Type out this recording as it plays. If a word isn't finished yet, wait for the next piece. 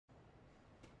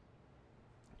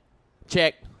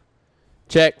Check.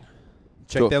 Check.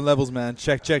 Check them levels, man.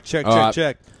 Check. All right.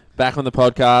 Check. Back on the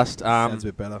podcast. Sounds a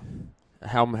bit better.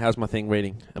 How's my thing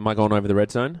reading? Am I going over the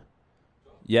red zone?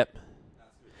 Yep.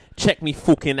 Check me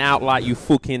fucking out like you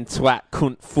fucking twat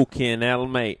cunt fucking hell,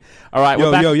 mate. All right, we're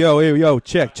back. Yo.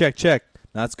 Check.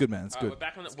 No, that's good, man. It's good.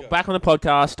 We're back on the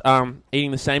podcast,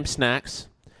 eating the same snacks.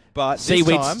 But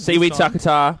seaweed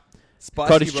succotar, spicy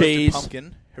cottage roasted cheese,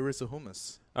 pumpkin, harissa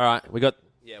hummus. All right, we got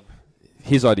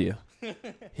his idea.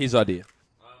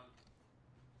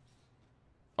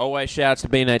 Always shouts to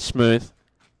B&H Smooth.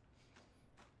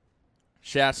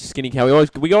 Shouts to Skinny Cow. We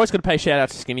always got to pay shout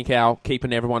outs to Skinny Cow,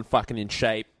 keeping everyone fucking in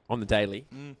shape on the daily.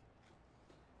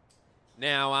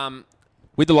 Now,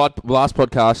 with the last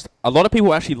podcast, a lot of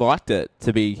people actually liked it,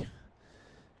 to be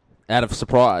out of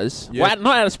surprise. Yeah. Well,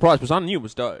 not out of surprise, because I knew it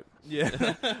was dope.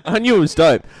 Yeah. I knew it was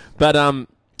dope. But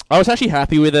I was actually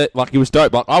happy with it. Like, it was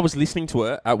dope. Like, I was listening to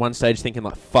it at one stage thinking,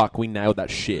 like, fuck, we nailed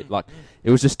that shit. Like, it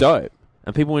was just dope.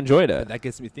 And people enjoyed it. That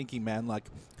gets me thinking, man, like,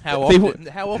 how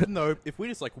often though, if we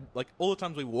just, like all the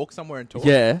times we walk somewhere and talk,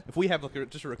 if we have, like,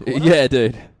 just a recorder, yeah,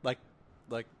 dude. like,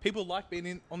 people like being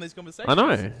in on these conversations. I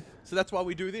know. So that's why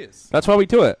we do this. That's why we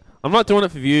do it. I'm not doing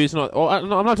it for views. I'm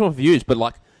not doing it for views, but,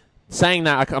 like, saying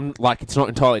that, I'm like, it's not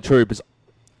entirely true, because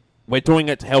we're doing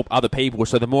it to help other people,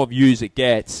 so the more views it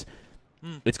gets,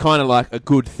 it's kind of like a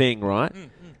good thing, right?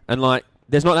 And, like,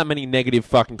 there's not that many negative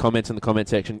fucking comments in the comment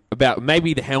section about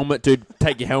maybe the helmet, dude,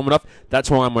 take your helmet off. That's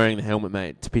why I'm wearing the helmet,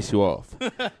 mate, to piss you off. You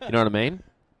know what I mean?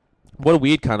 What a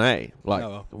weird cunt, eh? Like,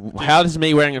 how does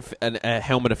me wearing a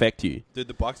helmet affect you? Dude,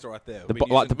 the bike's right there.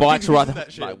 The bike's right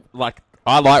there. Like,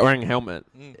 I like wearing a helmet.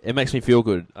 It makes me feel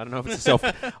good. I don't know if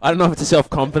it's a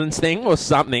self-confidence thing or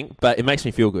something, but it makes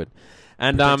me feel good.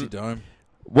 And I'll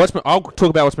talk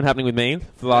about what's been happening with me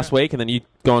for the last week, and then you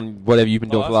go on whatever you've been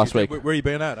doing for the last week. Where you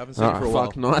been at? I haven't seen you for a while.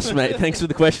 Fuck, nice, mate. Thanks for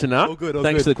the question, huh? All good.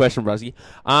 Thanks for the question, Bruzzy.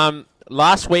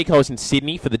 Last week I was in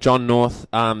Sydney for the John North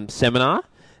seminar,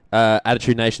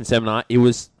 Attitude Nation seminar. It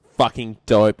was fucking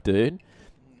dope, dude.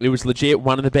 It was legit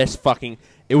one of the best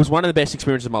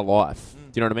experiences of my life.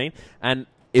 Do you know what I mean? And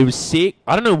it was sick.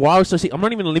 I don't know why I was so sick. I'm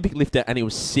not even an Olympic lifter, and it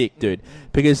was sick, dude.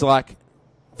 Because, like,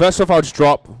 first off, I'll just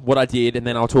drop what I did, and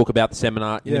then I'll talk about the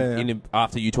seminar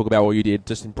after you talk about what you did,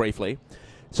 just briefly.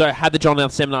 So I had the John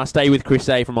North seminar. Stay with Chris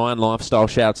A from Iron Lifestyle.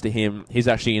 Shouts to him. He's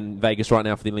actually in Vegas right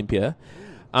now for the Olympia.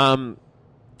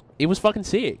 It was fucking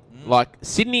sick. Like,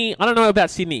 Sydney, I don't know about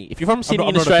Sydney. If you're from Sydney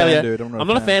in Australia, I'm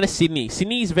not a fan of Sydney.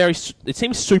 Sydney is it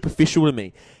seems superficial to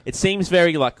me. It seems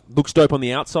very, like, looks dope on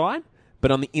the outside,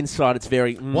 but on the inside it's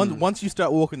very... Once you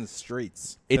start walking the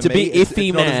streets... It's a bit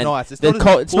iffy, man.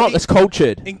 It's not as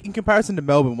cultured. In comparison to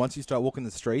Melbourne, once you start walking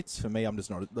the streets, for me, I'm just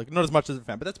not as much as a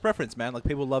fan. But that's preference, man. Like,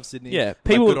 people love Sydney. Yeah,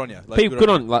 people... Like, good on you. Like, good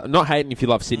on. Like, not hating if you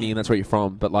love Sydney and that's where you're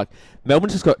from, but, like,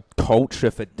 Melbourne's just got culture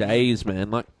for days,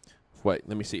 man. Like... Wait,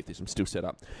 let me see if I'm still set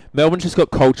up. Melbourne's just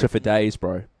got culture for days,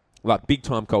 bro. Like, big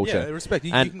time culture. Yeah, respect.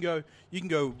 You can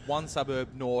go one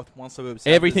suburb north, one suburb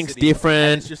south. Everything's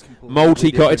different.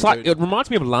 It's like, it reminds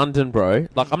me of London, bro.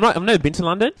 Like, I've never been to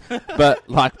London, but,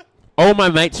 like, all my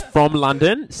mates from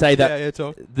London say that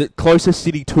the closest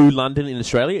city to London in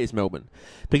Australia is Melbourne,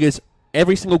 because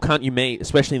every single cunt you meet,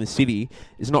 especially in the city,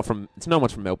 no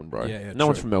one's from Melbourne, bro. No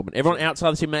one's from Melbourne. Everyone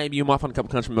outside the city, maybe you might find a couple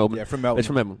cunts from Melbourne. Yeah, from Melbourne. It's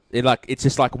from Melbourne. It's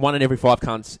just like 1 in every 5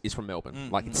 cunts is from Melbourne.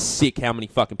 Like, it's sick how many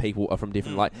fucking people are from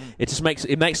different. It just makes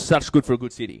such good for a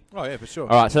good city. Oh yeah, for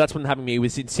sure. All right, so that's what happened to me.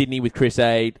 Was in Sydney with Chris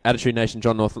A, Attitude Nation,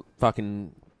 John North,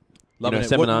 fucking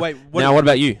seminar. What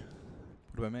about you?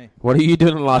 What about me? What are you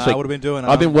doing the last week? What have I been doing?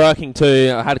 I've been working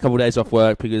too. I had a couple of days off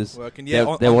work because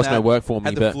there was no work for me.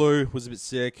 Had the flu, was a bit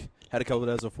sick. Had a couple of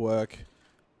days off work.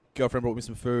 Girlfriend brought me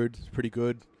some food. It's pretty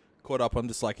good. Caught up on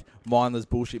just, like, mindless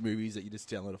bullshit movies that you just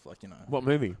download off, like, What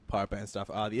movie? Pirate Bay and stuff.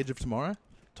 The Edge of Tomorrow.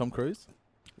 Tom Cruise.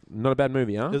 Not a bad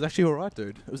movie, huh? It was actually alright,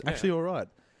 dude. It was actually alright.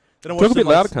 Then Talk a bit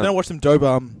louder, Then I watched some dope,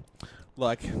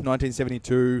 like,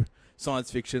 1972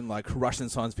 science fiction, like, Russian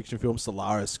science fiction film,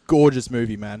 Solaris. Gorgeous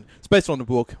movie, man. It's based on the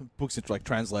book. Book's, like,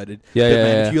 translated.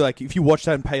 Yeah. If you watch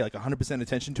that and pay, like, 100%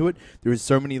 attention to it, there is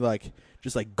so many, like,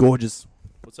 just, like, gorgeous...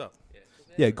 What's up?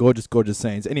 Yeah, gorgeous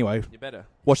scenes. Anyway, you better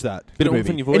watch that. Bit of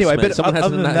in your voice, anyway, mate. Someone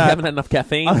haven't had enough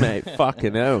caffeine, mate.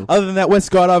 Fucking hell. Other than that, went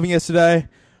skydiving yesterday.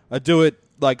 I do it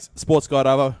like sports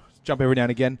skydiver. Jump every now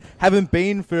and again. Haven't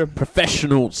been for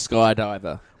professional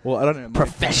skydiver. Well, I don't know.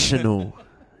 Professional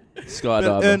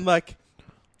skydiver. And like,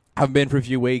 haven't been for a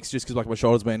few weeks just because like my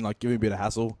shoulder's been like giving me a bit of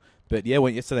hassle. But yeah,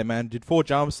 went yesterday, man. Did 4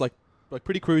 jumps, like like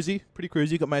pretty cruisy.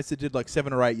 Got mates that did like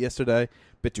 7 or 8 yesterday.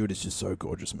 But dude, it's just so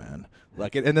gorgeous, man.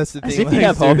 Like, and that's the thing. As if like, you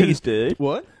have hobbies, dude.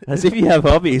 What? As if you have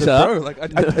hobbies, huh? Bro, like I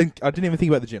didn't even think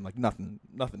about the gym. Like nothing,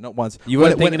 not once. You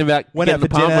weren't thinking about getting the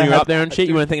pump when you were up there and shit?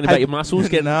 You weren't thinking about your muscles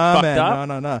getting fucked up?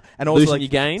 No. And also, losing like, your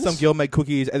gains? some girl made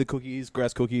cookies, other cookies,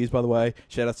 grass cookies, by the way.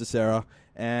 Shout out to Sarah.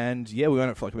 And yeah, we went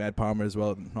out for like Mad Palmer as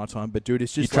well at night time. But dude,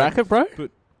 it's You just track it, bro?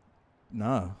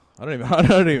 No. I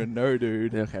don't even know,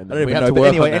 dude. Okay, I don't even we have know. to But work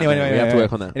anyway, on that. anyway, We have to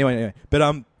work on that. Anyway.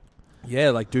 But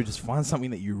yeah, like dude, just find something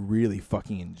that you really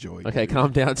fucking enjoy. Okay, dude.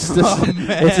 calm down. It's man.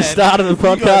 it's the start of the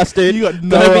podcast, dude. You got Don't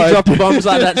no be dropping bombs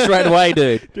like that straight away,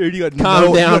 dude. Dude, you got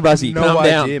Calm down, Buzzy, No calm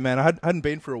idea, down. man. I hadn't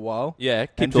been for a while. Yeah,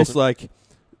 keep And talking. just like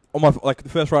on my the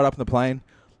first ride up in the plane,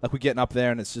 like we're getting up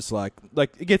there and it's just like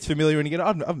it gets familiar when you get. I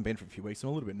haven't been for a few weeks. So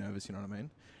I'm a little bit nervous. You know what I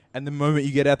mean? And the moment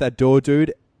you get out that door,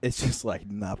 dude, it's just like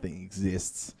nothing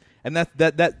exists. And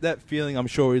that feeling, I'm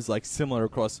sure, is like similar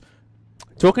across.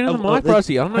 Talking to the mic,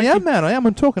 Buzzy. I don't know. I am, man. I am.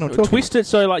 I'm talking. Twist it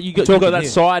so like you got Talking that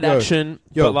here. side Yo. action.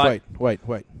 Yo, but like, wait.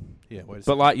 Yeah, wait. A but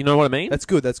second. like, you know what I mean? That's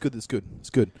good. It's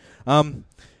good.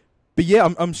 But yeah,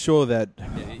 I'm sure that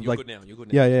You're like good now. You're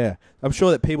good now. yeah. I'm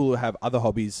sure that people who have other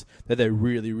hobbies that they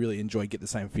really, really enjoy get the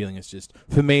same feeling. It's just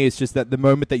for me, it's just that the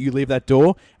moment that you leave that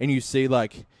door and you see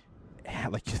like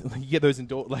you get those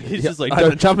indoor like it's just like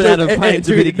jumping out of a plane. It's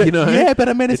a bit, you know. Yeah, but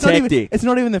I mean, it's It's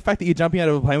not even the fact that you're jumping out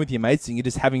of a plane with your mates and you're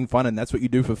just having fun and that's what you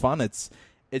do for fun. It's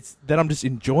that I'm just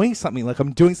enjoying something. Like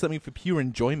I'm doing something for pure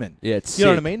enjoyment. Yeah, it's you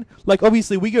know sick. what I mean. Like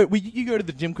obviously you go to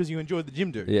the gym because you enjoy the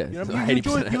gym, dude. Yeah, you know what I like mean? You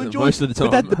 80% enjoy most of the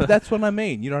time. But that's what I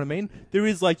mean. You know what I mean? There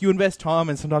is like you invest time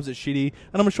and sometimes it's shitty,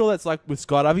 and I'm sure that's like with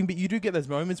skydiving. But you do get those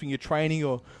moments when you're training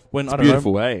or when I don't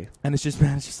Beautiful know. way. And it's just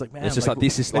man, it's just like man, It's just like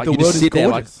this is like the you world just sit is there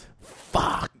like gorgeous.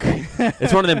 fuck.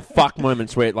 It's one of them fuck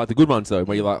moments where like the good ones though,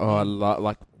 where you're like, oh,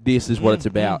 like this is what it's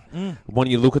about. When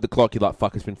you look at the clock, you're like,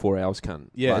 fuck, it's been 4 hours, cunt.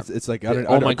 Yeah, like, it's like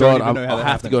oh my god, I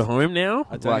have to go home now.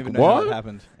 I don't like even know what? how that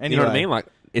happened. You know what I mean? Like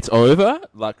it's over.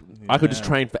 Like I could just Yeah.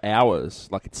 train for hours.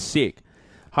 Like it's sick.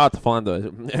 Hard to find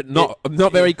those. Not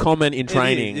very common in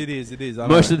training. It is.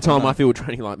 Most of the time, I feel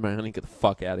training like, man, I need to get the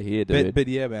fuck out of here, dude. But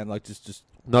yeah, man, like just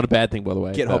Not a bad thing, by the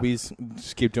way. get but- hobbies,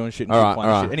 just keep doing shit and All keep right,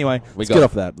 finding all right. shit. Anyway, We let's got get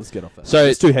it. off that. So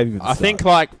it's too heavy. With the I think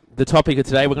start. like the topic of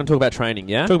today, we're going to talk about training.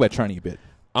 Yeah, talk about training a bit.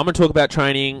 I'm going to talk about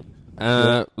training.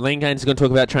 Lean Gains is going to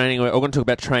talk about training. We're all going to talk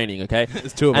about training. Okay.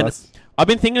 There's two of And us. I've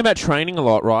been thinking about training a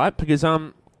lot, right? Because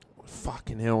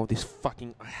fucking hell,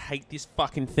 I hate this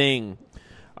fucking thing.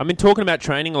 I've been talking about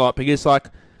training a lot because like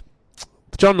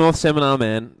the John North seminar,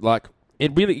 man, like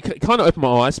it really kind of opened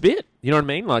my eyes a bit. You know what I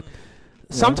mean? Like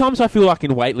sometimes I feel like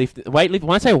in weightlifting.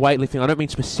 When I say weightlifting, I don't mean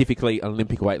specifically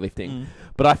Olympic weightlifting,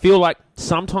 but I feel like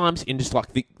sometimes in just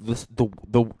like the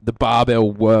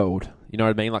barbell world, you know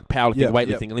what I mean? Like powerlifting,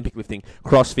 weightlifting, Olympic lifting,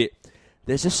 CrossFit.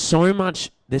 There's just so much.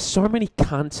 There's so many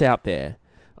cunts out there.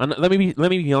 And let me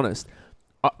be honest.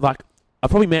 Like I've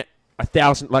probably met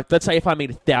 1,000. Like let's say if I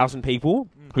meet 1,000 people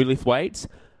who lift weights,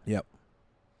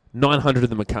 900 of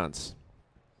them are cunts.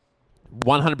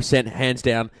 100% hands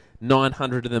down.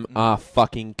 900 of them are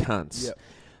fucking cunts. Yep.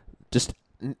 Just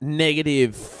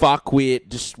negative, fuckwit,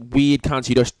 just weird cunts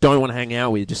you just don't want to hang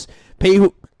out with. Just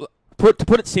people. To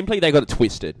put it simply, they got it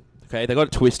twisted. Okay, they got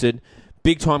it twisted.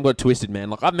 Big time got it twisted,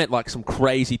 man. Like I've met like some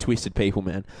crazy twisted people,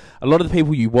 man. A lot of the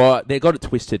people they got it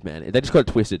twisted, man. They just got it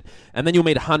twisted. And then you'll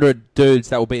meet 100 dudes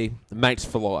that will be mates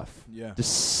for life. Yeah.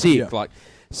 Just sick, Yeah. like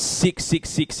sick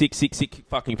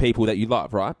fucking people that you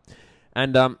love, right?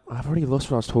 And I've already lost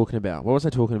what I was talking about. What was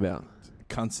I talking about?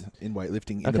 Cunts in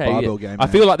weightlifting in the barbell game. I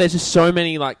feel like there's just so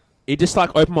many, like, it just, like,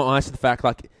 opened my eyes to the fact,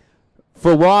 like,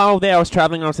 for a while there I was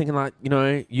traveling and I was thinking, like, you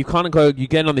know, you kind of you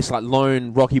get on this, like,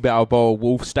 lone Rocky Balboa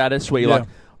wolf status where you're like,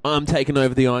 I'm taking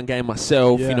over the Iron Game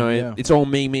myself, you know, it's all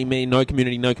me, no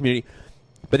community.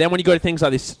 But then when you go to things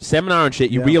like this seminar and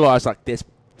shit, you realize, like, there's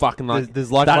fucking, like... There's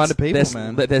like-minded people,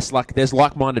 man. There's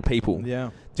like-minded people. Yeah.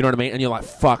 Do you know what I mean? And you're like,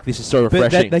 fuck, this is so But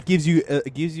refreshing. that gives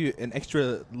you an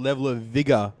extra level of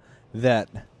vigor that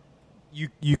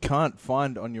you can't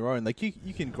find on your own. Like you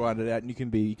can grind it out and you can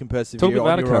persevere Talk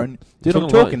on about your it, own. Dude, I'm I'm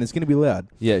talking. loud. It's going to be loud.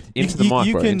 Yeah, into the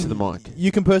mic, bro. Into the mic.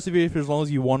 You can persevere for as long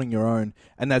as you want on your own,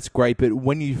 and that's great. But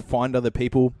when you find other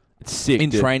people It's sick, in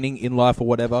dude. training, in life, or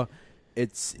whatever,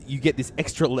 you get this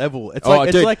extra level. It's Oh, like,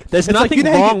 dude, it's like there's it's like, nothing you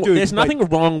know how you wrong. get- dude, There's like- nothing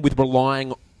wrong with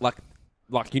relying like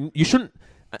you shouldn't.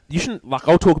 You shouldn't, like,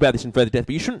 I'll talk about this in further depth,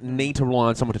 but you shouldn't need to rely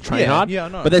on someone to train hard. Yeah, I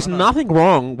know, but there's I know. nothing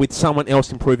wrong with someone else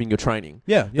improving your training.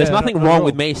 Yeah, There's yeah, nothing not wrong at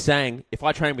with all. me saying, if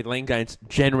I train with Lean Gains,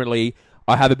 generally,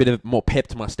 I have a bit of more pep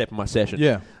to my step in my session.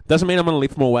 Yeah. Doesn't mean I'm going to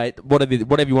lift more weight, whatever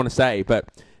you want to say, but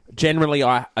generally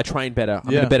I train better.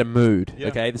 I'm in a better mood.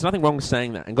 Okay, there's nothing wrong with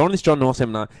saying that. And going to this John North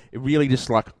seminar, it really just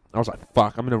like I was like,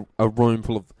 fuck, I'm in a room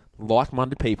full of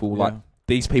like-minded people. Like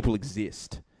these people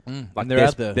exist. Like and they're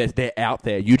out there. They're out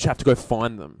there. You just have to go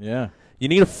find them. Yeah. You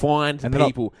need to find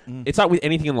people. It's like with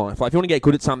anything in life. Like if you want to get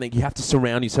good at something, you have to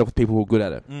surround yourself with people who are good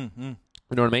at it. You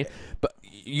know what I mean? But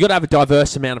you got to have a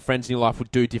diverse amount of friends in your life who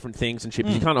do different things and shit.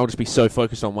 You can't all just be so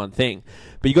focused on one thing.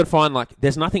 But you got to find like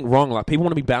there's nothing wrong. Like people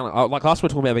want to be balanced. Like us, we're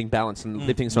talking about being balanced and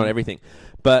lifting's not everything.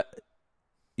 But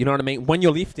you know what I mean? When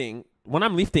you're lifting. When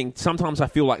I'm lifting, sometimes I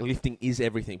feel like lifting is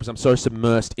everything because I'm so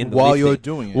submersed in the while lifting. you're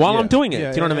doing it. While I'm doing it. Do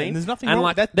you know what I mean? And there's nothing and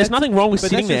wrong. Like, there's nothing wrong with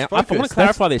sitting there. I want to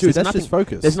clarify this. Dude, there's that's just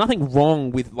focus. There's nothing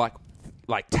wrong with like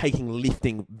taking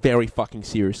lifting very fucking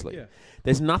seriously. Yeah.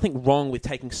 There's nothing wrong with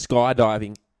taking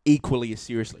skydiving equally as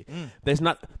seriously. There's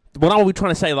not. What I was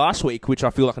trying to say last week, which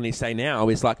I feel like I need to say now,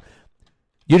 is like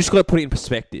you just got to put it in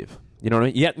perspective. You know what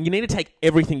I mean? You need to take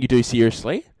everything you do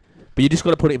seriously. But you just got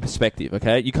to put it in perspective,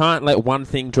 okay? You can't let one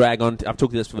thing drag on. I've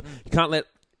talked to this before. You can't let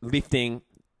lifting,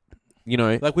 you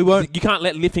know... Like we won't... You can't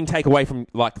let lifting take away from,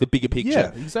 like, the bigger picture.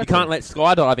 Yeah, exactly. You can't let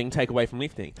skydiving take away from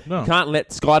lifting. No. You can't let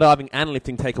skydiving and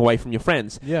lifting take away from your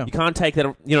friends. Yeah. You can't take that...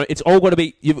 You know, it's all got to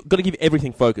be... You've got to give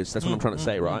everything focus. That's what I'm trying to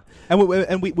say, right?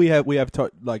 And we have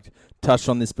touched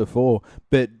on this before,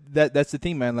 but that's the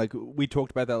thing, man. Like, we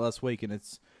talked about that last week, and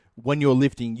it's... When you're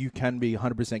lifting, you can be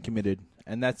 100% committed,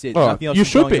 and that's it. Oh, nothing else you is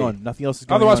should going be. on. Nothing else is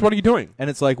going Otherwise, on. what are you doing? And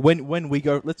it's like when we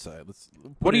go, let's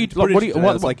what do you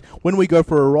it's like when we go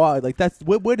for a ride, like that's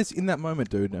we're just in that moment,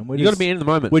 dude. And you got to be in the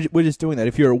moment. We're just doing that.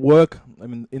 If you're at work, I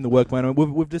mean, in the work moment,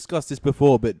 we've discussed this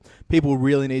before, but people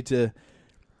really need to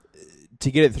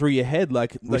get it through your head.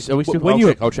 Like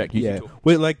I'll check. Yeah,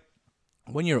 we're like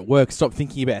when you're at work, stop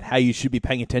thinking about how you should be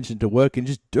paying attention to work and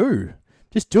just do.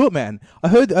 Just do it, man. I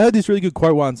heard this really good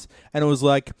quote once, and it was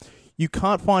like, you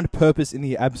can't find purpose in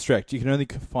the abstract. You can only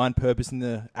find purpose in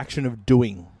the action of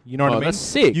doing. You know what I mean? That's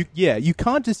sick. You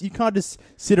can't just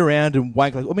sit around and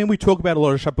wank. Like, I mean, we talk about a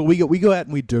lot of stuff, but we go out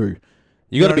and we do.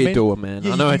 You got to be a doer, man.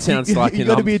 Yeah, I know it sounds like you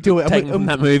got to be a doer. Taking from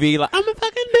that movie, like I'm a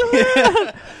fucking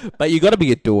doer. But you got to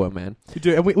be a doer, man. You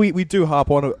do, and we do harp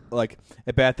on like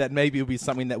about that. Maybe it'll be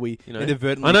something that we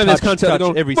inadvertently. I know there's content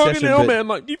going every fucking session, hell, man.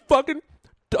 Like you fucking.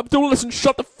 Abdul, listen,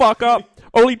 shut the fuck up.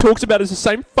 All he talks about is the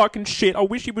same fucking shit. I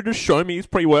wish he would just show me his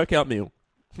pre-workout meal.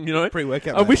 You know?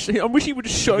 Pre-workout I wish he would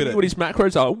just show me what his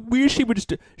macros are. I wish he would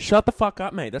just shut the fuck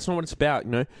up, mate. That's not what it's about,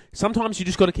 you know? Sometimes you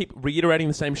just got to keep reiterating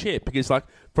the same shit because, like,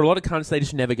 for a lot of cunts, they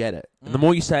just never get it. And the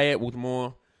more you say it, well, the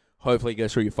more hopefully it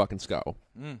goes through your fucking skull.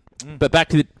 But back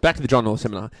to the John North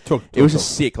seminar. It was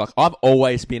just sick. Like, I've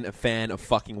always been a fan of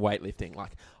fucking weightlifting.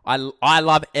 Like, I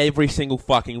love every single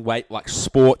fucking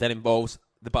sport that involves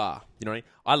the bar, you know what I mean?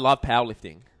 I love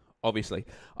powerlifting, obviously.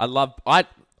 I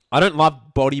don't love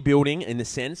bodybuilding in the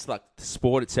sense, like the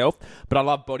sport itself, but I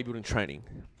love bodybuilding training.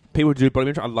 People who do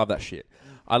bodybuilding training, I love that shit.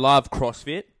 I love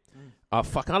CrossFit. I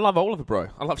love all of it, bro.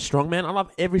 I love strongman. I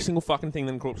love every single fucking thing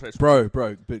that incorporates. Bro,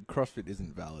 but CrossFit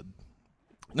isn't valid.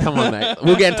 Come on, mate.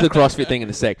 We'll get into the CrossFit thing in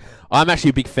a sec. I'm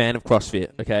actually a big fan of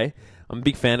CrossFit, okay? I'm a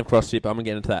big fan of CrossFit, but I'm going to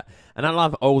get into that. And I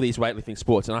love all these weightlifting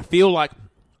sports, and I feel like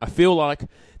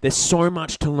there's so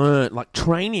much to learn. Like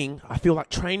training, I feel like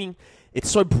training, it's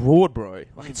so broad, bro.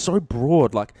 Like it's so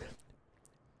broad. Like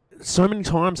so many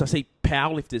times I see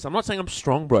powerlifters. I'm not saying I'm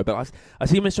strong, bro, but I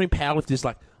see so many powerlifters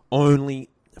like only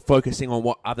focusing on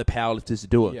what other powerlifters are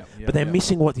doing. But they're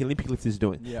missing what the Olympic lifters are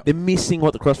doing. They're missing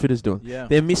what the CrossFitters are doing.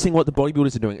 They're missing what the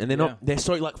bodybuilders are doing. And they're not. They're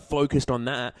so like focused on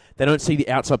that. They don't see the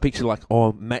outside picture. Like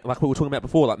like what we were talking about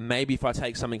before. Like maybe if I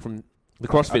take something from the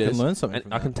CrossFitters, I can learn something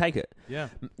from I can take it. Yeah.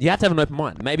 You have to have an open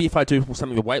mind. Maybe if I do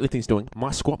something the weightlifting's doing,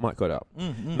 my squat might go up.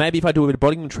 Maybe if I do a bit of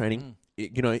bodybuilding training,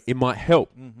 it might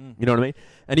help. You know what I mean?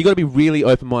 And you got to be really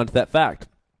open minded to that fact.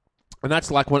 And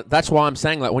that's like that's why I'm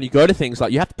saying like when you go to things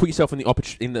like you have to put yourself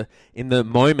in the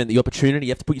moment, the opportunity.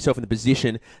 You have to put yourself in the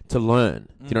position to learn.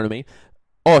 Do you know what I mean?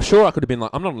 Oh, sure, I could have been like,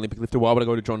 I'm not an Olympic lifter. Why would I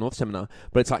go to John North seminar?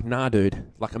 But it's like, nah,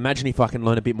 dude. Like, imagine if I can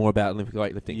learn a bit more about Olympic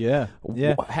weightlifting. Yeah.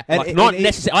 Like, not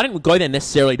necessarily. I didn't go there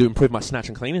necessarily to improve my snatch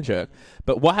and clean and jerk.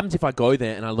 But what happens if I go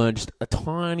there and I learn just a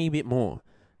tiny bit more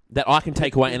that I can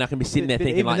take away and I can be sitting there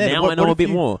thinking like, now I know a bit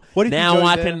more. Now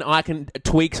I can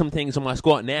tweak some things on my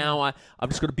squat. Now I've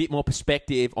just got a bit more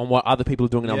perspective on what other people are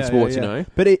doing in other sports. You know.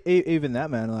 But even that,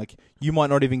 man, like you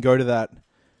might not even go to that.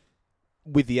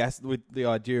 With the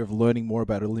idea of learning more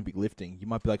about Olympic lifting, you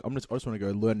might be like, I just want to go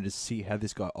learn and just see how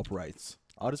this guy operates.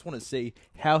 I just want to see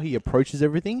how he approaches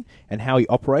everything and how he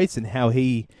operates and how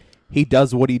he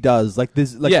does what he does. Like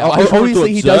there's like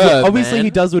obviously he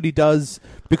does what he does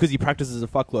because he practices a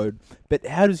fuckload. But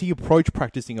how does he approach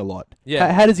practicing a lot?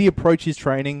 Yeah. How does he approach his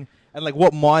training? And like,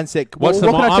 what mindset? What's what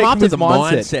the can I I'm take from after his the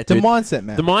mindset, The dude. mindset,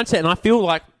 man. The mindset, and I feel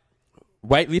like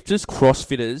weightlifters,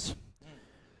 CrossFitters,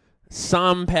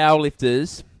 some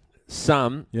powerlifters,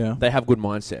 Yeah. they have good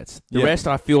mindsets. The Yeah. rest,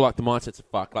 I feel like the mindsets are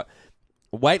fucked. Like,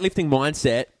 weightlifting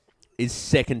mindset is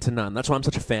second to none. That's why I'm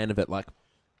such a fan of it. Like,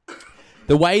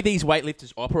 the way these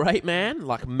weightlifters operate, man,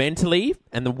 like mentally,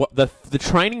 and the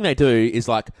training they do is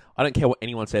like, I don't care what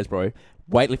anyone says, bro.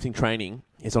 Weightlifting training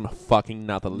is on a fucking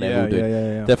another level, dude.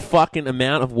 Yeah. The fucking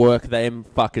amount of work them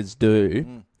fuckers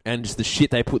do, and just the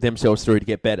shit they put themselves through to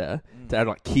get better, to add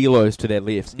like kilos to their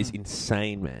lifts, is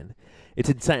insane, man. It's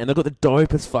insane, and they've got the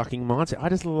dopest fucking mindset. I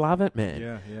just love it, man.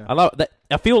 Yeah. I love that.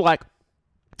 I feel like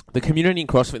the community in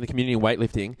CrossFit and the community in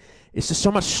weightlifting is just so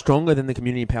much stronger than the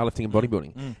community in powerlifting and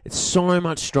bodybuilding. It's so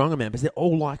much stronger, man, because they're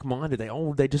all like-minded.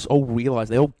 They just all realize,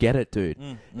 they all get it, dude.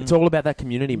 It's all about that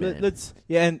community, man.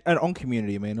 And on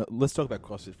community, I mean, let's talk about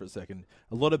CrossFit for a second.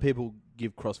 A lot of people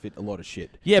give CrossFit a lot of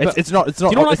shit. Yeah, but it's not. Do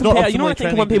you know what it's not I think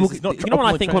optimally when people? training, You know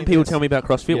what I think when people tell me about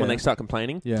CrossFit when Yeah. they start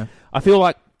complaining? Yeah. I feel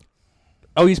like,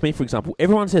 I'll use me for example.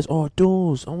 Everyone says, "Oh,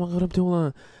 Dawes, oh my god,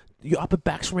 Abdullah, your upper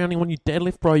back's rounding when you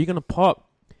deadlift, bro. You're gonna pop."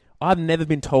 I've never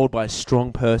been told by a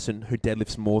strong person who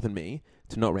deadlifts more than me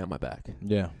to not round my back,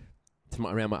 Yeah.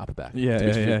 round my upper back. Yeah. to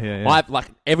be specific.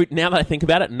 I've now that I think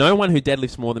about it, no one who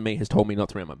deadlifts more than me has told me not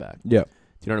to round my back. Yeah. Do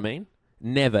you know what I mean?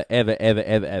 Never, ever, ever,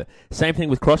 ever, ever. Same thing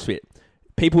with CrossFit.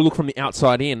 People look from the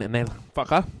outside in and they're like,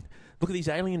 "Fucker, look at these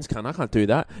aliens, cunt. I can't do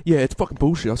that." Yeah, it's fucking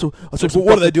bullshit. I saw So some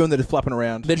what are they doing? They're just flapping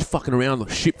around. They're just fucking around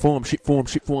like shit form. It's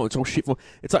all shit form.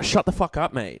 It's like, shut the fuck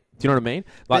up, mate. Do you know what I mean?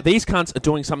 Like, these cunts are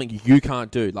doing something you can't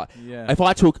do. Like, Yeah. if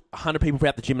I took 100 people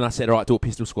out the gym and I said, all right, do a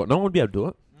pistol squat, no one would be able to do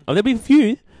it. Oh, there'd be a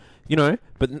few, you know,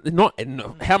 but not,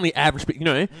 how many average people, you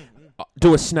know,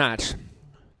 do a snatch.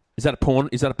 Is that a porno?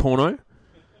 Is that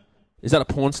a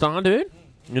porn star, dude?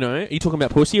 You know, are you talking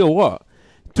about pussy or what?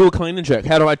 Do a clean and jerk.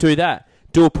 How do I do that?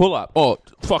 Do a pull-up. Oh,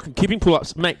 fucking keeping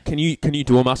pull-ups. Mate, can you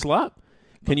do a muscle-up?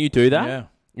 Can you do that? Yeah.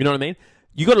 You know what I mean?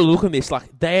 You got to look at this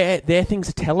like their things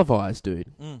are televised, dude.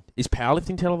 Is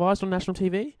powerlifting televised on national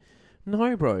TV?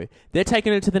 No, bro. They're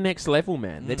taking it to the next level,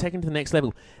 man. They're taking it to the next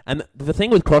level. And the thing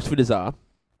with CrossFitters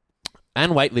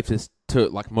and weightlifters, to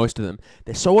like most of them,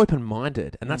 they're so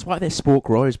open-minded, and that's why their sport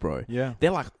grows, bro. Yeah. They're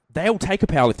like, they'll take a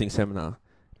powerlifting seminar,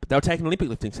 but they'll take an Olympic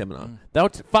lifting seminar. They'll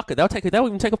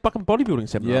even take a fucking bodybuilding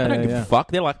seminar. Yeah, they don't yeah, give yeah. a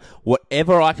fuck. They're like,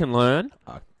 whatever I can learn,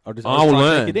 I'll I'll try and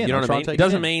learn. take it in. You know I'll what try I and mean? take It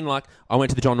doesn't in. mean like I went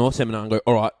to the John North seminar and go,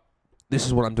 all right, this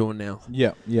is what I'm doing now.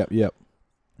 Yeah.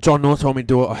 John North told me to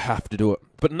do it, I have to do it.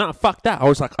 But no, fuck that. I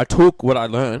was like, I took what I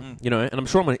learned, you know, and I'm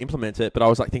sure I'm going to implement it, but I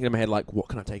was like thinking in my head, like, what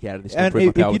can I take out of this? And to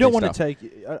improve my if you don't want powerlifting to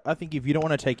stuff? take, I think if you don't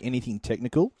want to take anything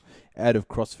technical out of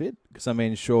CrossFit, because I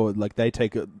mean, sure, like they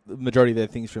take the majority of their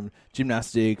things from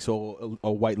gymnastics or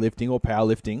weightlifting or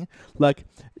powerlifting, like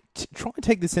try and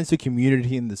take the sense of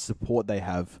community and the support they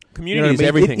have. Community is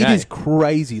everything, It eh? is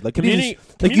crazy. Like Community- it is,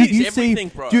 like community you is everything,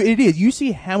 see, bro. dude, it is. You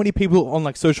see how many people on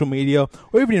like social media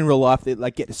or even in real life that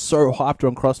like get so hyped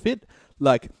on CrossFit.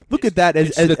 Like, look at that as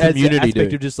it's the community, an aspect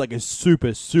dude. of just like a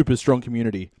super, super strong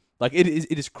community. Like, it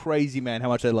is crazy, man, how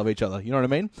much they love each other. You know what I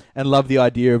mean? And love the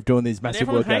idea of doing these massive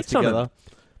everyone workouts hates on together.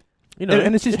 You know,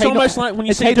 And it's just hate almost on- like when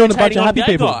you it's see hate dudes on a bunch hating of on happy gay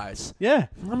people. guys. Yeah.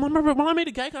 I remember when I meet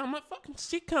a gay guy, I'm like, fucking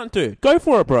sick cunt, dude. Go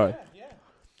for it, bro.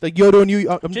 Like, you're doing you.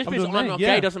 I'm Just because doing I'm me. not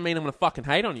Yeah. gay doesn't mean I'm going to fucking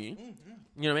hate on you. You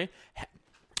know what I mean?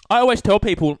 I always tell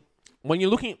people, when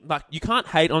you're looking, like, you can't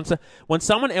hate on... When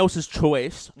someone else's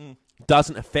choice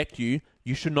doesn't affect you,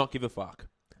 you should not give a fuck.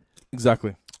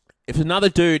 Exactly. If another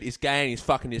dude is gay and he's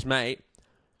fucking his mate,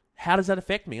 how does that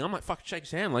affect me? I'm like, fucking shake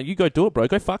his hand. Like, you go do it, bro.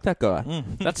 Go fuck that guy.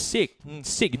 That's sick. It's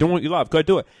sick. You're doing what you love. Go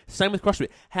do it. Same with CrossFit.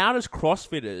 How does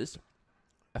CrossFitters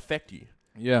affect you?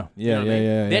 Yeah. You know what I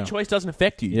mean? Their choice doesn't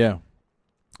affect you. Yeah.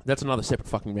 That's another separate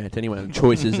fucking rant anyway. And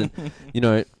choices and, you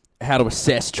know, how to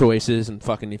assess choices and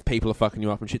fucking if people are fucking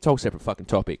you up and shit. It's all separate fucking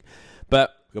topic.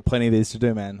 But... We've got plenty of these to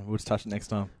do, man. We'll just touch it next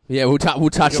time. yeah, we'll touch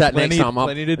that next time. I'll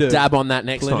plenty to do. dab on that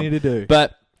next Plenty time. to do.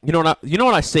 But you know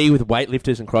what I see with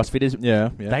weightlifters and CrossFitters? Yeah.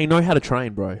 They know how to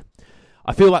train, bro.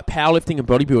 I feel like powerlifting and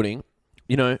bodybuilding,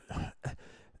 you know,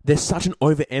 there's such an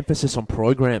overemphasis on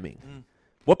programming.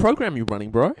 What program are you running,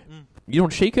 bro? You on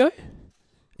Chico? Are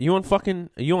you on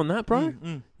that, bro?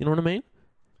 You know what I mean?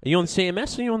 Are you on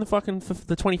CMS or are you on the fucking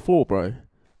the 24, bro?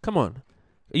 Come on.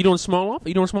 Are you doing small off? Are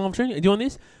you doing small off training? Are you doing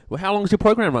this? Well, how long does your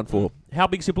program run for? How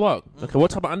big's your block? Okay,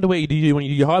 what type of underwear do you do when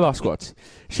you do your high bar squats?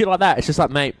 Shit like that. It's just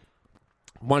like, mate,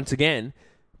 once again,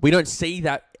 we don't see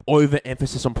that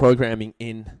overemphasis on programming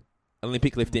in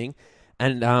Olympic lifting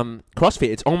and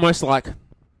CrossFit. It's almost like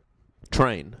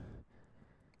train.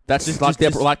 That's just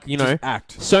like, you know,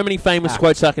 act. so many famous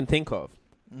quotes I can think of.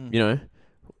 You know,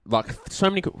 like so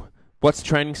many. What's the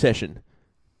training session?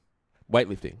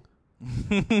 Weightlifting.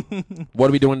 What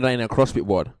are we doing today in our CrossFit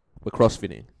WOD? We're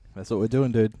CrossFitting. That's what we're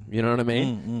doing, dude. You know what I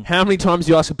mean? How many times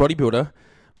do you ask a bodybuilder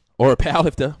or a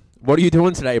powerlifter, what are you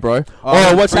doing today, bro?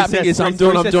 What's happening is I'm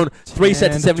doing 3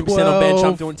 sets of 70% on bench.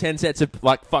 I'm doing 10 sets of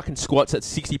like fucking squats at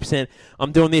 60%.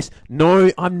 I'm doing this.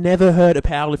 No, I've never heard a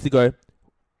powerlifter go,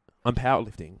 I'm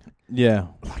powerlifting. Yeah.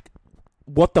 Like,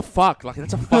 what the fuck? Like,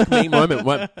 that's a fuck me moment.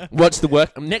 What's the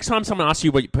work? Next time someone asks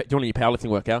you what you're doing in your powerlifting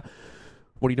workout,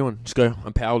 what are you doing? Just go,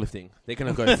 I'm powerlifting. They're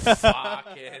going to go, fucking hell.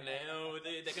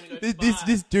 They're going to go,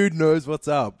 this dude knows what's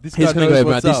up. He's going to go,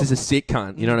 bro, this is a sick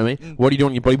cunt. You know what I mean? What are you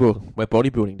doing in your bodybuilding? We're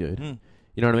bodybuilding, dude.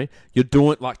 You know what I mean? You're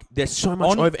doing, like, there's so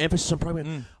much overemphasis on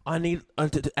programming. I need,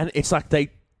 and it's like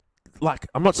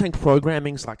I'm not saying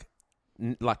programming's like,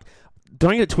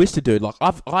 don't get it twisted, dude. Like,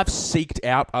 I've seeked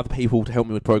out other people to help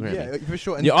me with programming. Yeah, for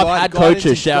sure. And yeah, I've had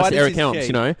coaches, shout out to Eric Helms,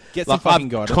 you know. Get like, some fucking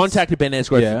I've guidance. contacted Ben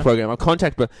Esgrove for the program. I've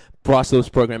contacted Bryce Lewis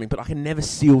programming, but I can never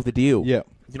seal the deal. Yeah.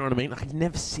 You know what I mean? I can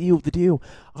never seal the deal.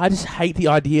 I just hate the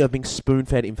idea of being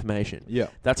spoon-fed information. Yeah.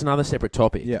 That's another separate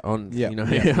topic. Yeah.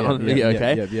 Okay?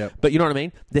 But you know what I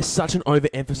mean? There's such an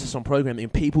overemphasis on programming,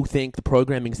 and people think the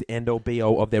programming's the end-all,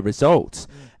 be-all of their results.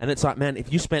 And it's like, man,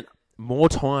 if you spent more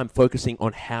time focusing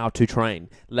on how to train,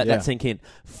 let that sink in.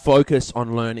 Focus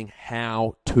on learning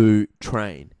how to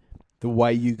train. The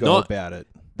way you go about it.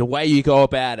 The way you go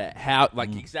about it, how,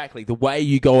 like, exactly, the way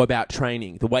you go about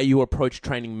training, the way you approach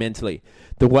training mentally,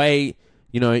 the way,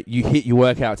 you know, you hit your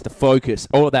workouts, the focus,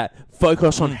 all of that.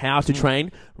 Focus on how to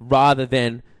train rather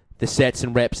than the sets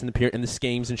and reps and the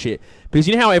schemes and shit. Because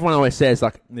you know how everyone always says,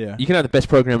 like, you can have the best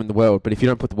program in the world, but if you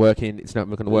don't put the work in, it's not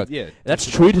going to work. Yeah. That's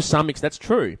true to some extent. That's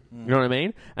true. You know what I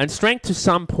mean? And strength to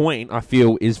some point, I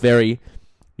feel, is very...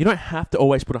 You don't have to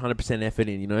always put 100% effort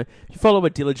in, you know. If you follow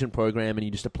a diligent program and you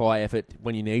just apply effort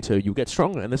when you need to, you'll get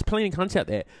stronger. And there's plenty of cunts out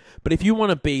there. But if you want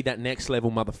to be that next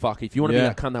level motherfucker, if you want to be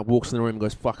that cunt that walks in the room and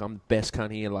goes, fuck, I'm the best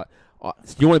cunt here, like,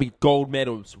 you want to be gold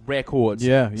medals, records,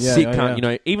 sick cunt, you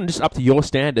know, even just up to your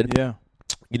standard,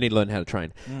 you need to learn how to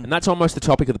train. And that's almost the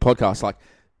topic of the podcast, like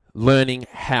learning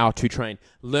how to train,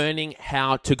 learning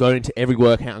how to go into every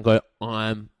workout and go,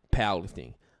 I'm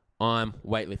powerlifting, I'm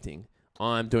weightlifting,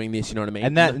 I'm doing this, you know what I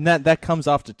mean? And that comes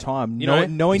after time. You know,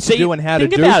 knowing to do and how to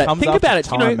do it comes after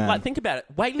time, you know, man. like, think about it.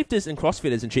 Weightlifters and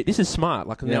CrossFitters and shit, this is smart.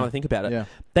 Like, now I think about it. Yeah.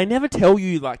 They never tell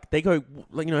you, like, they go,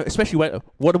 like, you know, especially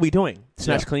what are we doing?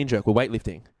 Snatch, clean, jerk. We're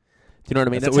weightlifting. Do you know what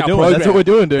I mean? That's what we're doing. That's what we're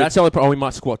doing, dude. That's how we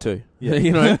might squat too. Yeah.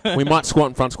 You know, we might squat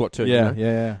and front squat too. Yeah, you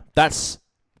know? That's...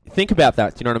 Think about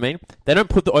that. Do you know what I mean? They don't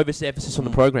put the overemphasis on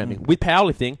the programming. With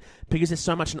powerlifting, because there's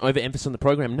so much an overemphasis on the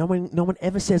program, no one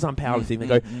ever says I'm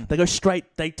powerlifting. They go straight.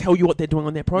 They tell you what they're doing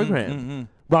on their program,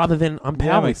 rather than I'm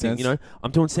powerlifting. You know,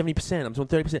 I'm doing 70%. I'm doing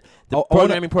 30%.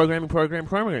 Programming.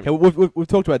 Okay, we've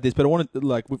talked about this, but I want to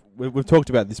like we've talked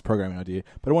about this programming idea,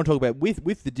 but I want to talk about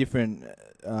with the different.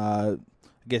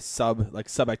 I guess sub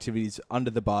activities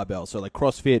under the barbell. So like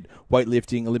CrossFit,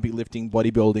 weightlifting, Olympic lifting,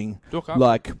 bodybuilding.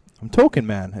 Like I'm talking,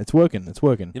 man. It's working.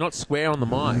 You're not square on the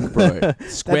mic, bro.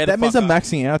 Square. that means I'm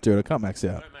maxing out, dude. I can't max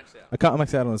out. I can't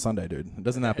max out on a Sunday, dude. It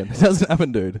doesn't happen. It doesn't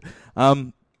happen, dude.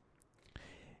 I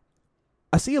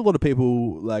see a lot of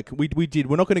people like we're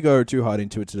not going to go too hard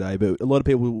into it today, but a lot of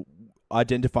people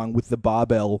identifying with the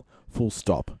barbell full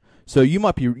stop. So you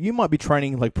might be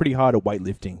training like pretty hard at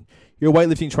weightlifting. You're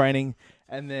weightlifting training.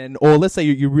 And then, or let's say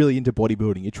you're really into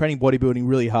bodybuilding. You're training bodybuilding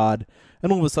really hard,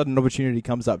 and all of a sudden an opportunity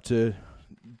comes up to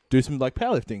do some like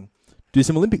powerlifting, do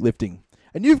some Olympic lifting,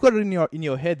 and you've got it in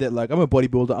your head that like I'm a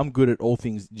bodybuilder, I'm good at all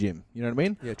things gym. You know what I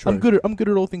mean? Yeah, true. I'm good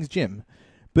at all things gym,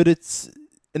 but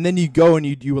and then you go and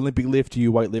you Olympic lift,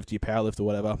 you weight lift, you power lift or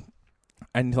whatever,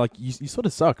 and like you sort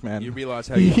of suck, man. You realize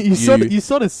how you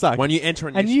sort of suck when you enter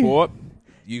a new sport.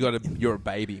 You're a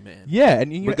baby, man. Yeah,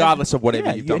 and regardless of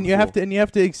whatever you've done, and you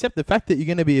have to accept the fact that you're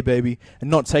going to be a baby and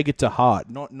not take it to heart.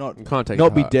 Not be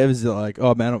devs that like,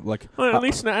 oh man, I'm like. Well, at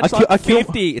least it's like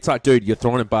 50. It's like, dude, you're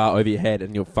throwing a bar over your head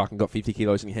and you're fucking got 50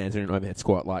 kilos in your hands and an overhead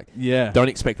squat. Like, don't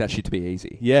expect that shit to be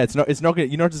easy. Yeah, it's not.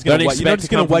 You're not just going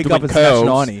to wake up and snatch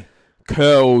 90.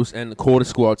 Curls and quarter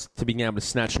squats to being able to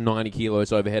snatch 90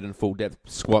 kilos overhead in full depth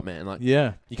squat, man. Like,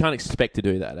 you can't expect to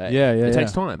do that. Eh? It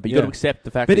takes time, but you got to accept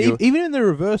the fact. But even in the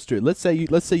reverse, dude. Let's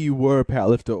say you were a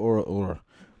powerlifter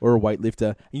or a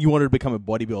weightlifter, and you wanted to become a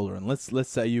bodybuilder, and let's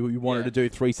say you wanted to do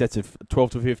 3 sets of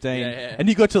 12 to 15, and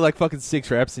you got to like fucking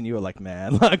 6 reps, and you were like,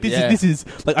 man, like this is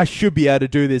like I should be able to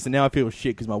do this, and now I feel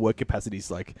shit because my work capacity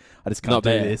is like I just can't do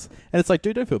this, and it's like,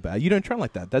 dude, don't feel bad. You don't train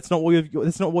like that. That's not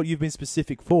what you've been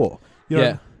specific for. You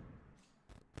know?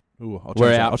 Ooh, I'll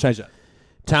change that.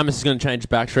 Thomas is going to change the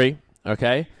back tree.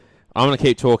 Okay, I'm going to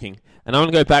keep talking. And I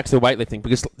want to go back to the weightlifting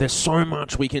because there's so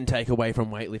much we can take away from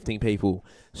weightlifting, people.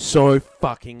 So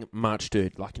fucking much,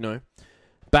 dude. Like, you know,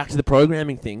 back to the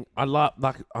programming thing. I'm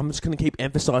just going to keep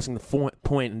emphasizing the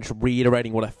point and just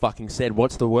reiterating what I fucking said.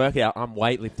 What's the workout? I'm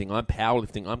weightlifting. I'm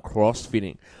powerlifting. I'm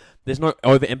crossfitting. There's no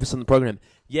overemphasis on the program.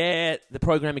 Yeah, the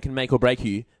programming can make or break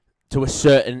you to a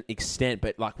certain extent,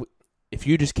 but like, if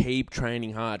you just keep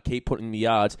training hard, keep putting in the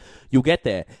yards, you'll get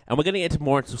there. And we're going to get into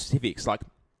more into specifics. Like,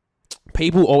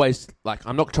 people always, like,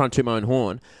 I'm not trying to toot my own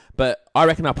horn, but I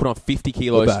reckon I put on 50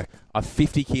 kilos. I have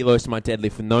 50 kilos to my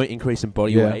deadlift with no increase in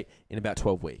body weight in about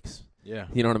 12 weeks. Yeah.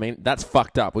 You know what I mean? That's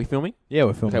fucked up. We filming? Yeah,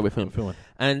 we're filming. Okay, we're filming.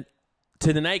 And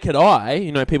to the naked eye,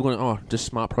 you know, people going, oh, just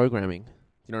smart programming.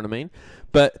 You know what I mean?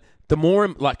 But the more,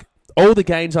 like, all the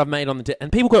gains I've made on the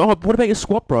and people go, oh, what about your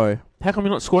squat, bro? How come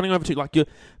you're not squatting over to, like,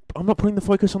 I'm not putting the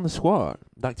focus on the squat.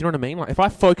 Like, do you know what I mean? Like, if I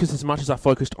focus as much as I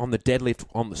focused on the deadlift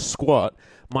on the squat,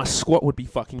 my squat would be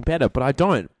fucking better. But I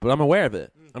don't. But I'm aware of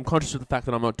it. I'm conscious of the fact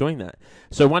that I'm not doing that.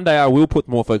 So one day I will put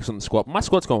more focus on the squat. My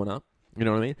squat's going up. You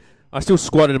know what I mean? I still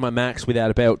squatted in my max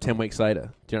without a belt 10 weeks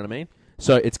later. Do you know what I mean?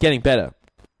 So it's getting better.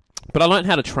 But I learned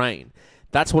how to train.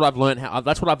 That's what I've learned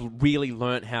that's what I've really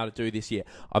learned how to do this year.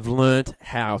 I've learned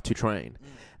how to train.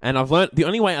 And I've learned, the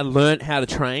only way I learned how to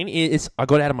train is I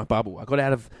got out of my bubble. I got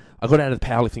out of the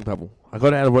powerlifting bubble. I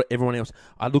got out of what everyone else.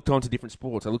 I looked onto different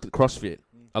sports. I looked at CrossFit.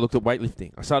 I looked at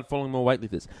weightlifting. I started following more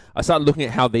weightlifters. I started looking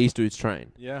at how these dudes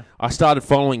train. Yeah. I started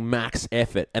following max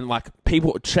effort. And like,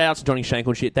 people, shout out to Johnny Shank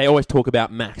and shit, they always talk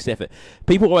about max effort.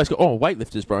 People always go, oh,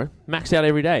 weightlifters, bro, max out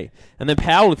every day. And then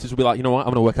powerlifters will be like, you know what,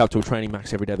 I'm going to work up to a training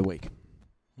max every day of the week.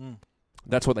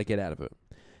 That's what they get out of it.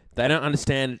 They don't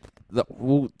understand that,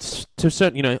 well, to a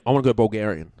certain, you know, I want to go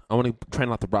Bulgarian. I want to train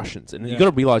like the Russians. And you got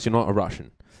to realize you're not a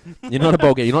Russian. You're not a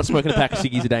Bulgarian. You're not smoking a pack of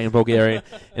ciggies a day in Bulgaria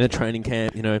in a training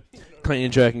camp, you know, clean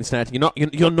and jerking, snatching.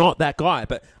 You're not that guy.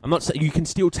 But I'm not saying you can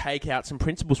still take out some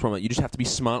principles from it. You just have to be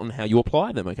smart on how you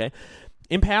apply them, okay?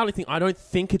 In powerlifting, I don't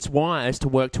think it's wise to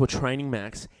work to a training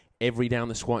max every day on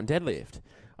the squat and deadlift.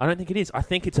 I don't think it is. I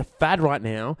think it's a fad right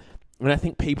now. And I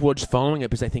think people are just following it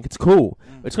because they think it's cool.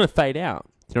 It's going to fade out.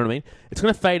 Do you know what I mean? It's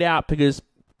going to fade out because,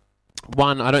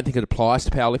 one, I don't think it applies to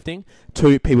powerlifting.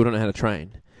 Two, people don't know how to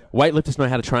train. Weightlifters know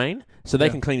how to train, so they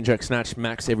can clean and jerk, snatch,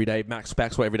 max every day, max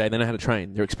back squat every day. They know how to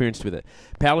train. They're experienced with it.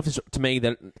 Powerlifters, to me,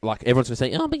 that like everyone's going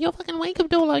to say, oh, but you're fucking weak,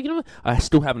 Abdullah. You know, I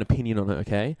still have an opinion on it,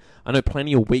 okay? I know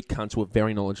plenty of weak cunts who are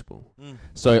very knowledgeable.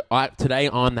 So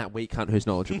today I'm that weak cunt who's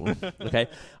knowledgeable, okay?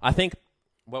 I think,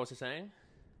 what was I saying?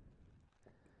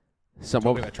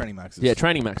 Talking about training maxes. Yeah,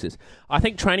 training maxes. I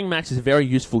think training max is a very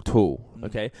useful tool.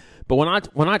 Okay, but when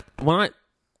I,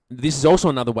 this is also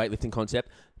another weightlifting concept: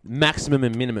 maximum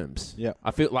and minimums. Yeah,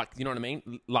 I feel like, you know what I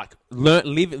mean. Like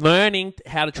learning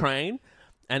how to train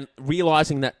and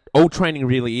realizing that all training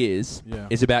really is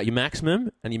about your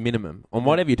maximum and your minimum on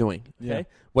whatever you're doing. Okay,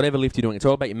 whatever lift you're doing, it's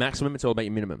all about your maximum. It's all about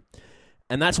your minimum,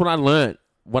 and that's what I learned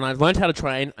when I learned how to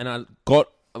train and I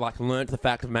learned the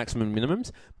fact of maximum and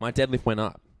minimums. My deadlift went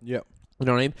up. Yeah. You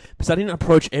know what I mean? Because I didn't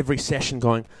approach every session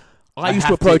going, I used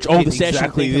to approach all the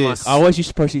sessions thinking like, I always used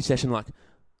to approach each session like,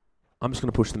 I'm just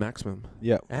going to push the maximum.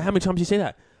 Yeah. And how many times do you see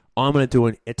that? I'm going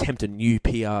to attempt a new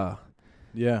PR.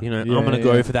 Yeah. You know, I'm going to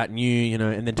go for that new, you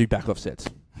know, and then do back offsets.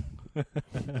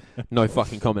 No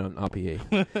fucking comment on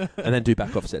RPE. And then do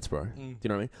back offsets, bro. Do you know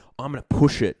what I mean? I'm going to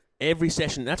push it every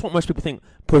session. That's what most people think,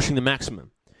 pushing the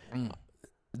maximum.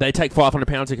 They take 500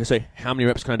 pounds, they can say, how many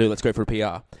reps can I do? Let's go for a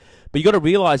PR. But you got to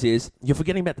realize is you're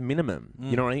forgetting about the minimum.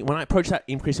 You know what I mean? When I approached that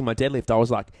increasing my deadlift, I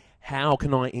was like, how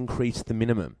can I increase the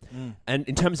minimum? And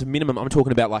in terms of minimum, I'm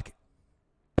talking about like,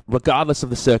 regardless of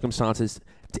the circumstances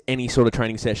to any sort of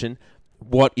training session,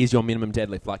 what is your minimum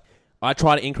deadlift? Like, I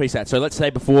try to increase that. So let's say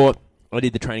before I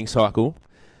did the training cycle,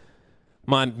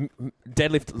 my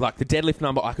deadlift, like the deadlift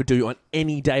number I could do on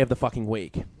any day of the fucking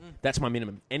week. That's my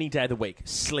minimum. Any day of the week.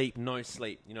 Sleep, no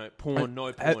sleep. You know, porn,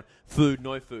 no porn. Food,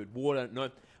 no food. Water,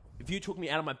 no. If you took me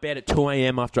out of my bed at 2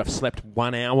 a.m. after I've slept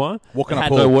 1 hour, what can I had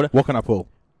pull? no water. What can I pull?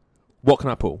 What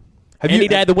can I pull? Any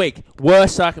day of the week.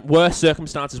 Worst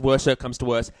circumstances, worst comes to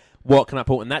worst. What can I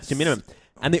pull? And that's your minimum.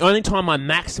 And the only time my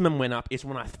maximum went up is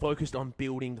when I focused on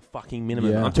building the fucking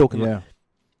minimum. I'm talking like...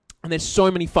 And there's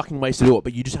so many fucking ways to do it,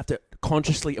 but you just have to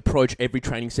consciously approach every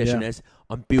training session as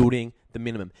I'm building the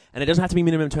minimum. And it doesn't have to be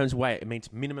minimum in terms of weight. It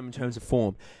means minimum in terms of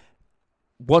form.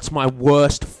 What's my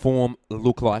worst form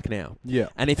look like now? Yeah.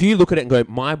 And if you look at it and go,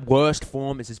 my worst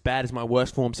form is as bad as my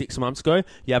worst form 6 months ago,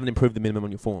 you haven't improved the minimum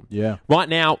on your form. Yeah. Right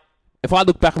now, if I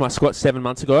look back at my squat 7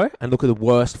 months ago and look at the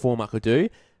worst form I could do,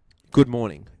 good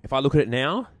morning. If I look at it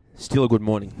now, still a good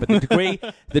morning. But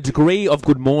the degree of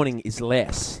good morning is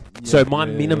less. Yeah, so my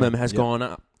minimum has gone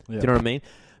up. Yeah. Do you know what I mean?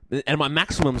 And my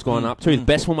maximum's gone up too. The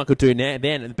best one I could do then,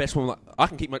 and the best one, like, I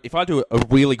can keep my, if I do a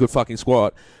really good fucking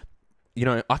squat, you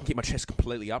know, I can keep my chest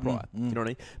completely upright. You know what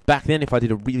I mean? Back then, if I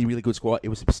did a really, really good squat, it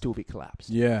was still a bit collapsed.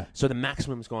 Yeah. So the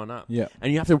maximum's gone up. Yeah.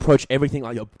 And you have to approach everything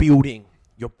like you're building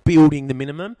the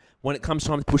minimum. When it comes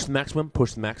time to push the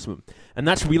maximum. And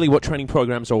that's really what training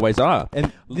programs always are.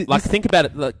 And like, think about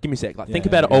it. Like, give me a sec. Like, think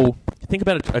about it. Think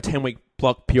about a 10-week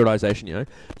block periodization. You know,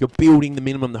 you're building the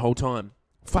minimum the whole time.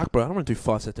 Fuck, bro, I don't want to do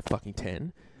 5 sets of fucking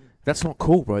 10. That's not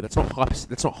cool, bro. That's not high.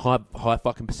 That's not high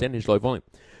fucking percentage, low volume.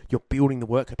 You're building the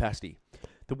work capacity.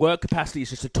 The work capacity is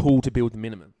just a tool to build the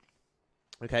minimum.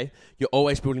 Okay, you're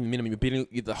always building the minimum. You're building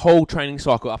the whole training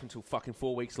cycle up until fucking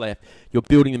 4 weeks left. You're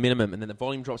building the minimum, and then the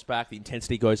volume drops back, the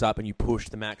intensity goes up, and you push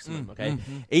the maximum. Okay,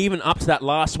 even up to that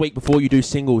last week before you do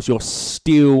singles, you're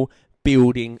still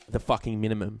building the fucking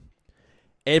minimum.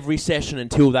 Every session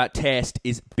until that test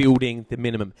is building the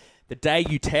minimum. The day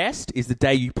you test is the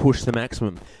day you push the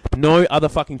maximum. No other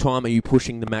fucking time are you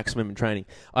pushing the maximum in training.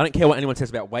 I don't care what anyone says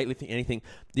about weightlifting, anything.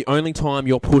 The only time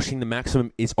you're pushing the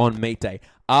maximum is on meet day,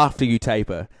 after you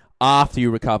taper, after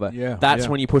you recover. That's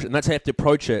when you push it, and that's how you have to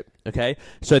approach it, okay?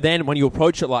 So then when you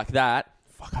approach it like that,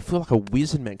 fuck, I feel like a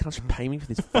wizard, man. Can't you pay me for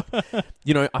this? Fuck.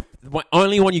 You know,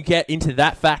 only when you get into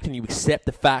that fact and you accept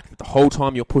the fact that the whole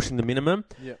time you're pushing the minimum,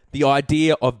 the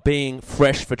idea of being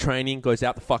fresh for training goes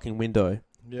out the fucking window.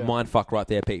 Mind fuck right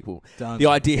there, people. Done. The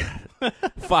idea,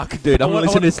 fuck, dude. I'm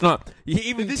listening to this. Not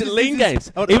even to lean games.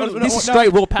 This is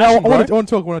straight raw passion. I want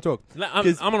to talk.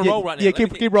 I'm on a roll right now. Yeah,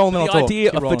 keep rolling. The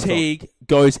idea of fatigue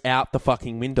goes out the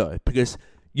fucking window because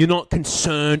you're not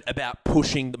concerned about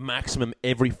pushing the maximum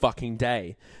every fucking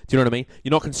day. Do you know what I mean?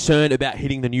 You're not concerned about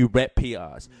hitting the new rep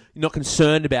PRs. You're not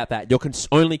concerned about that. Your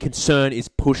only concern is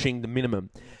pushing the minimum.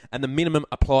 And the minimum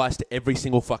applies to every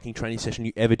single fucking training session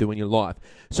you ever do in your life.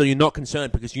 So you're not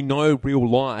concerned because you know real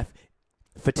life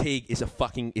fatigue is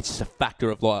it's just a factor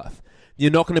of life.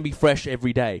 You're not going to be fresh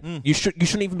every day. You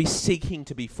shouldn't even be seeking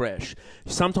to be fresh.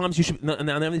 Sometimes you should.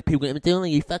 Now people go,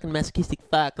 you fucking masochistic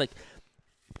fuck. Like,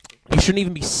 you shouldn't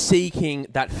even be seeking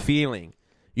that feeling.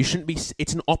 You shouldn't be.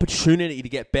 It's an opportunity to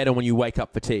get better when you wake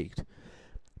up fatigued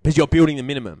because you're building the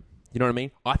minimum. You know what I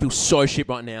mean? I feel so shit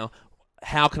right now.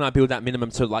 How can I build that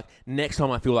minimum so, like, next time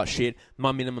I feel like shit,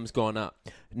 my minimum's gone up?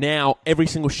 Now, every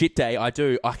single shit day I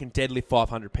can deadlift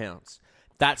 500 pounds.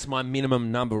 That's my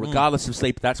minimum number. Regardless of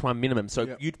sleep, that's my minimum.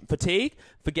 So you fatigue,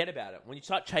 forget about it. When you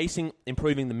start chasing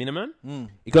improving the minimum,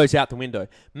 it goes out the window.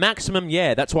 Maximum,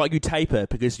 that's why you taper,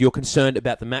 because you're concerned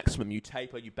about the maximum. You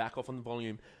taper, you back off on the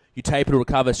volume, you taper to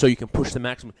recover so you can push the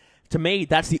maximum. To me,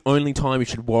 that's the only time you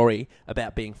should worry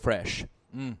about being fresh.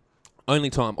 Only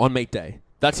time, on meet day.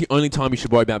 That's the only time you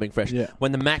should worry about being fresh.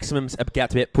 When the maximum's about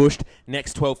to get pushed,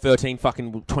 next 12, 13,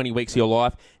 fucking 20 weeks of your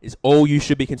life is all you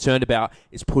should be concerned about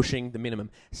is pushing the minimum.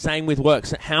 Same with work.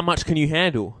 So how much can you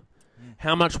handle?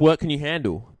 How much work can you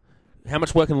handle? How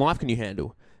much work in life can you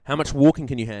handle? How much walking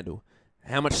can you handle?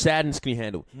 How much sadness can you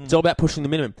handle? It's all about pushing the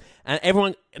minimum. And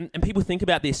everyone, and people think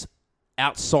about this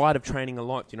outside of training a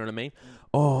lot. Do you know what I mean?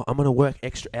 Oh, I'm going to work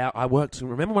extra out.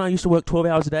 Remember when I used to work 12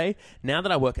 hours a day? Now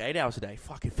that I work 8 hours a day,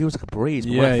 fuck, it feels like a breeze.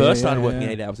 But when I first started working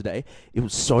 8 hours a day, it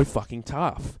was so fucking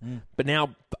tough. But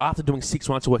now, after doing 6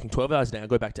 months of working 12 hours a day, I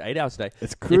go back to 8 hours a day.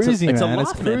 It's crazy, it's man. a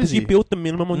life, man, because you built the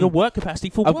minimum on your work capacity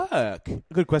for work.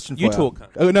 Good question for you. You talk.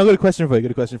 Oh, no, I've got a question for you.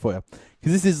 Because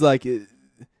this is like...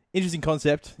 interesting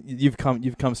concept. You've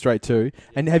come straight to.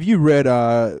 And have you read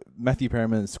Matthew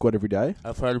Perriman's Squat Every Day?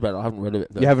 I've heard about it. I haven't read it.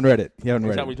 You haven't read it. Is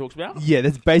that what he talks about? Yeah,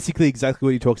 that's basically exactly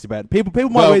what he talks about. People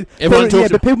might read.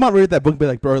 People might read that book and be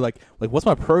like, bro, like what's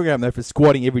my program there for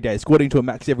squatting every day, squatting to a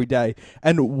max every day?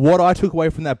 And what I took away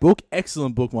from that book,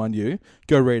 excellent book, mind you,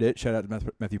 go read it. Shout out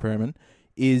to Matthew Perriman.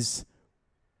 Is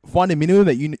find a minimum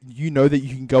that you know that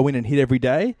you can go in and hit every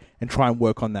day, and try and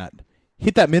work on that.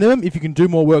 Hit that minimum. If you can do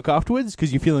more work afterwards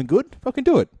because you're feeling good, fucking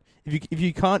do it. If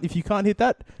you can't hit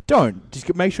that, don't.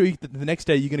 Just make sure the next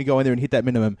day you're going to go in there and hit that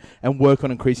minimum and work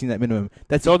on increasing that minimum.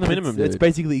 That's on the minimum. That's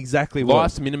basically exactly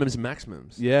life's minimums and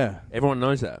maximums. Yeah, everyone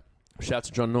knows that. Shout out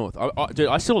to John North. Dude,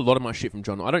 I steal a lot of my shit from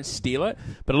John North. I don't steal it,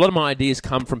 but a lot of my ideas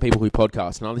come from people who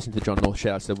podcast, and I listen to John North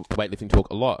shout outs to Weightlifting Talk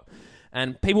a lot.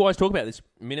 And people always talk about this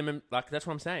minimum, like, that's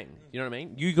what I'm saying. You know what I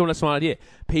mean? You got a smart idea.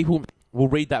 People will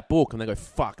read that book and they go,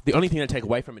 fuck. The only thing they take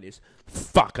away from it is,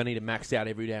 fuck, I need to max out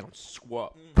every day on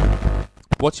squat.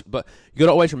 But you got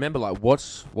to always remember, like,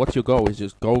 what's your goal? Is your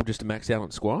goal just to max out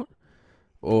on squat?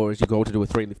 Or is your goal to do a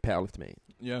 3-lift powerlift meet?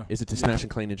 Yeah. Is it to snatch and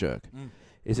clean and jerk?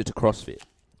 Is it to CrossFit?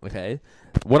 Okay?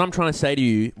 What I'm trying to say to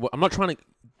you, I'm not trying to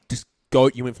just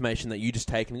goat you information that you just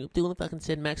take and do what the fucking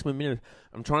said maximum minute.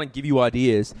 I'm trying to give you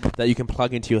ideas that you can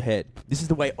plug into your head. This is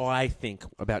the way I think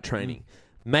about training.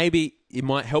 maybe it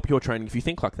might help your training if you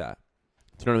think like that.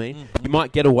 Do you know what I mean? You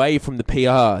might get away from the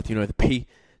PR, you know,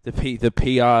 the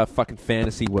PR fucking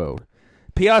fantasy world.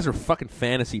 PRs are a fucking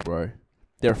fantasy, bro.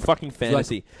 They're a fucking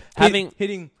fantasy.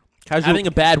 Hitting casual, having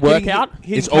a bad workout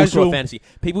is also casual. a fantasy.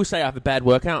 People say I have a bad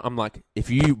workout. I'm like, if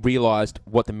you realized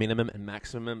what the minimum and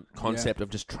maximum concept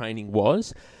of just training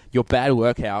was, your bad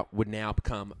workout would now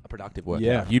become a productive workout.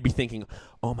 Yeah. You'd be thinking,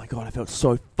 oh my God, I felt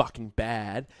so fucking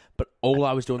bad, but all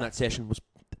I was doing that session was...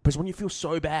 Because when you feel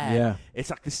so bad, it's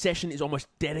like the session is almost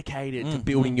dedicated to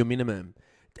building your minimum.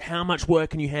 How much work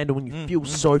can you handle when you feel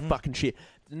so fucking shit?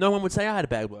 No one would say I had a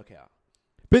bad workout.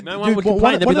 But No one would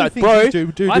complain. They'd be like, bro,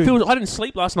 I didn't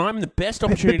sleep last night. I'm in the best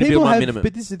opportunity to build my minimum.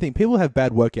 But this is the thing. People have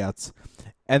bad workouts,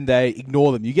 and they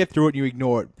ignore them. You get through it, and you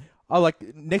ignore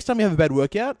it. Next time you have a bad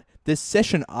workout, the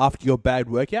session after your bad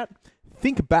workout,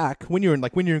 think back when you're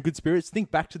in good spirits. Think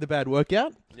back to the bad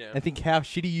workout and think how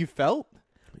shitty you felt.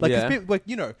 Back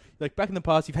in the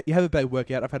past, you have a bad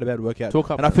workout. I've had a bad workout,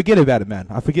 and I forget about it, man.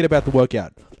 I forget about the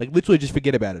workout. Like literally, just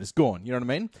forget about it. It's gone. You know what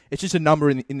I mean? It's just a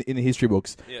number in the history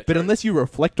books. Yeah, but true. unless you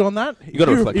reflect on that, You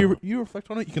gotta reflect on it. You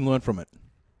reflect on it, you can learn from it.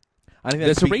 I think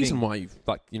There's that's a reason why you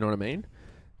you know what I mean?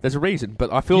 There's a reason,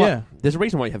 but I feel like there's a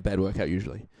reason why you have bad workout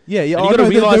usually. Yeah. And you got to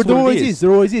realize there always is.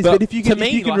 There always is. But if you to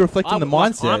can reflect on the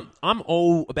mindset, I'm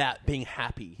all about being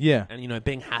happy. Yeah. And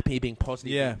being happy, being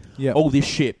positive. Yeah. Yeah. All this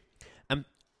shit.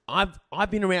 I've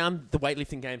been around the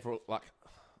weightlifting game for like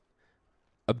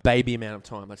a baby amount of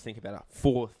time. Let's think about it.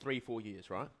 3-4 years,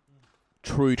 right?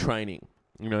 True training.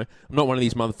 You know, I'm not one of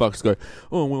these motherfuckers go,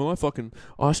 oh, well,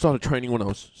 I started training when I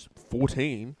was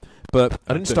 14, but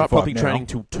I didn't start properly training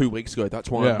till 2 weeks ago. That's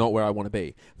why I'm not where I want to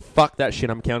be. Fuck that shit.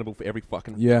 I'm accountable for every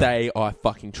fucking day I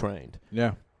fucking trained.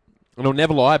 Yeah. And I'll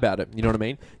never lie about it. You know what I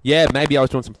mean? Yeah, maybe I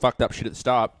was doing some fucked up shit at the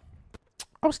start.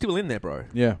 I was still in there, bro.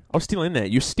 Yeah. I was still in there.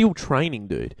 You're still training,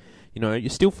 dude. You know,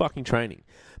 you're still fucking training.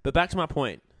 But back to my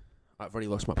point. I've already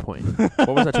lost my point. What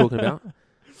was I talking about?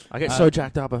 I get so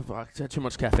jacked up. I had too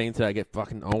much caffeine today. I get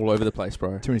fucking all over the place,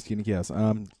 bro. Too many skinny cows.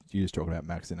 You just talking about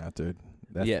maxing out, dude.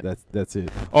 That's it.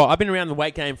 Oh, I've been around the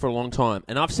weight game for a long time,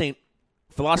 and I've seen,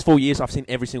 for the last 4 years, I've seen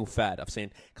every single fad. I've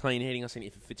seen clean eating. I've seen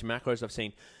if it fits your macros. I've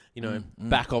seen,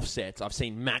 back off sets. I've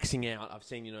seen maxing out. I've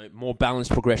seen, more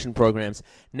balanced progression programs.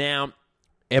 Now,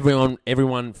 everyone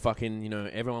fucking,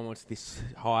 everyone wants this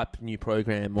hype new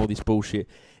program, all this bullshit.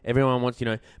 Everyone wants,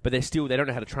 but they don't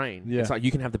know how to train. Yeah. It's like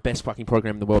you can have the best fucking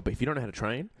program in the world, but if you don't know how to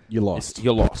train, you're lost.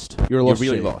 You're lost. You're lost.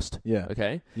 You're really lost. Yeah.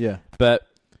 Okay? Yeah. But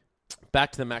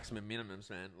back to the maximum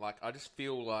minimums, man. Like, I just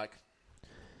feel like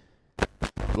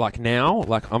now,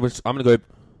 I'm going to go,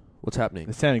 what's happening?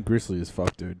 It's sounding grisly as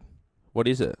fuck, dude. What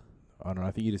is it? I don't know.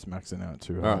 I think you're just maxing out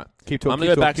too hard. All right. Keep talking. I'm going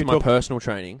to go back to my personal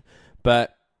training,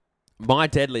 but my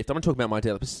deadlift, I'm going to talk about my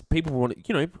deadlift. People want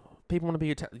to, people want to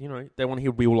be, they want to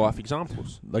hear real life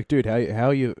examples. Like, dude, how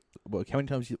are you? How many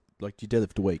times do you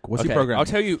deadlift a week? What's your program? I'll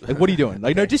tell you. Like, what are you doing?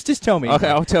 Like, no, just tell me. Okay,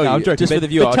 I'll tell you. I'm joking. Just for the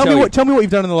viewer. Tell me what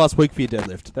you've done in the last week for your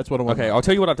deadlift. That's what I want. Okay, I'll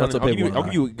tell you what I've done. I'll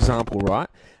give you an example, right?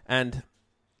 And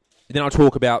then I'll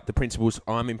talk about the principles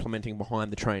I'm implementing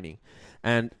behind the training.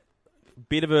 And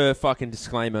bit of a fucking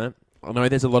disclaimer. I know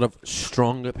there's a lot of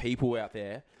stronger people out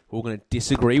there who are going to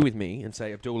disagree with me and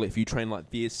say, Abdullah, if you train like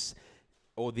this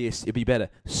or this, it'd be better.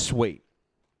 Sweet.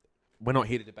 We're not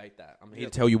here to debate that. I'm here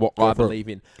to tell you what I believe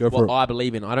in. I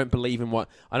believe in. I don't believe in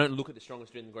I don't look at the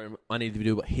strongest dude in the room. I need to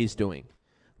do what he's doing.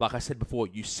 Like I said before,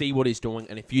 you see what he's doing,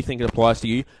 and if you think it applies to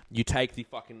you, you take it,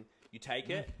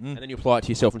 and then you apply it to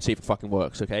yourself and see if it fucking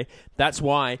works, okay? That's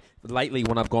why lately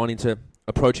when I've gone into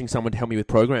approaching someone to help me with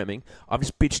programming, I've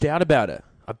just bitched out about it.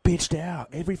 I bitched out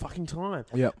every fucking time.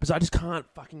 Yeah. Because I just can't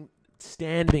fucking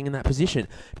stand being in that position.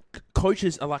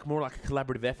 Coaches are more like a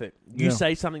collaborative effort. You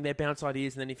say something, they bounce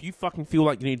ideas, and then if you fucking feel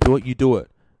like you need to do it, you do it.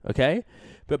 Okay?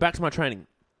 But back to my training.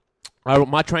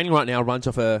 My training right now runs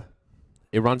off a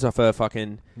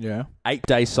fucking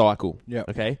 8-day cycle. Yeah.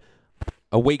 Okay?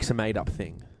 A week's a made up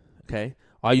thing. Okay?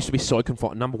 I used to be so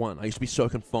confined. Number one, I used to be so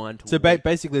confined to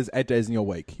basically there's 8 days in your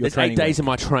week. There's 8 days in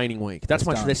my training week.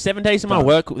 There's 7 days in my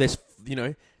work. There's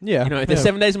there's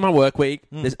 7 days in my work week.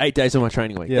 There's 8 days in my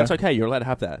training week. Yeah. That's okay. You're allowed to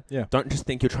have that. Yeah. Don't just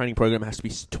think your training program has to be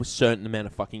to a certain amount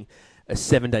of fucking a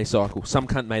 7-day cycle. Some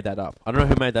cunt made that up. I don't know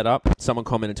who made that up. Someone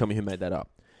comment and tell me who made that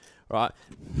up. Right?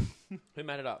 Who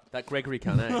made it up? That Gregory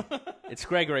cunt, eh? It's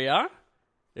Gregory, huh?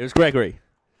 It was Gregory.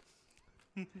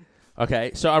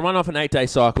 Okay, so I run off an 8-day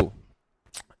cycle.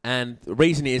 And the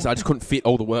reason is I just couldn't fit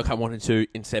all the work I wanted to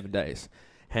in 7 days.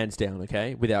 Hands down,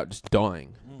 okay? Without just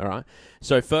dying, all right?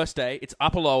 So first day, it's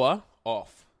upper, lower,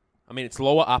 off. I mean, it's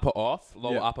lower, upper, off.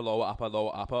 Lower, upper, lower, upper,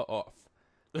 lower, upper, off.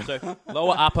 So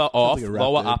lower, upper, off. Like a rap,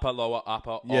 lower, dude. upper, lower, upper,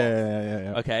 off.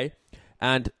 Yeah. Okay?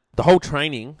 And the whole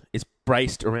training is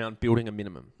based around building a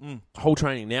minimum. The whole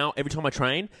training. Now, every time I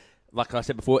train, like I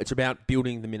said before, it's about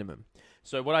building the minimum.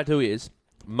 So what I do is,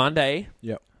 Monday,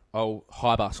 I'll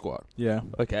high bar squat. Yeah.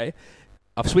 Okay.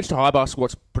 I've switched to high bar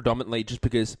squats predominantly just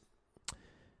because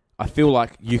I feel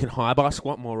like you can high bar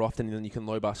squat more often than you can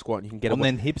low bar squat. And you can get And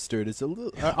then hips, dude, it's a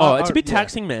little... it's a bit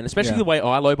taxing, man. Especially the way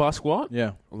I low bar squat.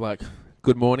 Yeah. Like,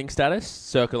 good morning status,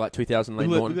 circa like 2,000 lean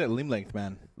Look at that limb length,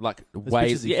 man. Like,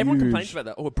 ways. Yeah, everyone complains about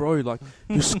that. Oh, bro, like,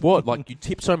 you squat, like, you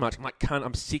tip so much. I'm like, cunt,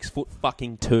 I'm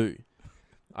 6'2".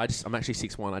 I'm actually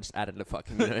 6'1". I just added a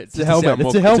fucking... You know, it's a helmet.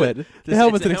 It's a helmet. The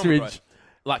helmet's an extra inch.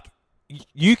 Like,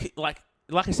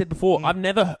 like I said before, I've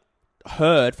never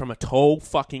heard from a tall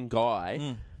fucking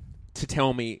guy to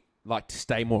tell me, like, to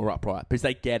stay more upright, because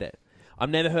they get it. I've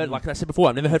never heard, like I said before,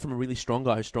 I've never heard from a really strong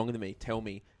guy who's stronger than me tell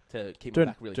me to keep my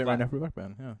back really flat. Don't run back,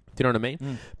 man. Yeah. Do you know what I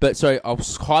mean? But so I'll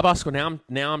high bar squat.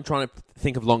 Now I'm trying to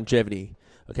think of longevity.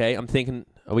 Okay, I'm thinking.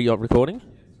 Are we recording?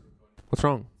 What's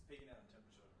wrong?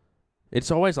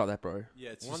 It's always like that, bro.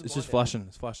 Yeah, it's just flashing.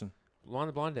 It's flashing. Line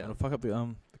the blind down. It'll fuck up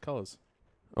the colours.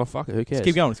 Oh, fuck it. Who cares?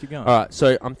 Let's keep going. All right,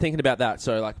 so I'm thinking about that.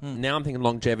 So, like, now I'm thinking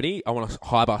longevity. I want to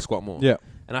high bar squat more. Yeah.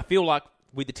 And I feel like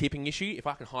with the tipping issue, if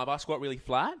I can high bar squat really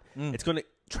flat, it's going to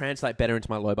translate better into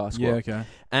my low bar squat. Yeah, okay.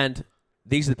 And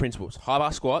these are the principles. High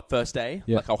bar squat, first day.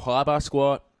 Yeah. Like, I'll high bar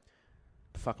squat.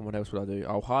 Fucking what else would I do?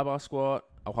 I'll high bar squat.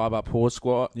 I'll high bar pause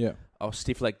squat. Yeah. I'll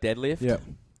stiff leg deadlift. Yeah.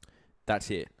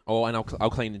 That's it. Oh, and I'll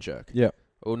clean and jerk. Yeah.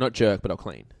 Or not jerk, but I'll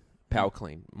clean. Power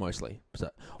clean, mostly. So,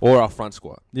 or I'll front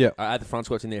squat. Yeah. I add the front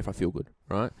squats in there if I feel good,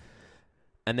 right?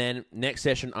 And then next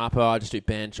session, upper, I just do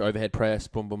bench, overhead press,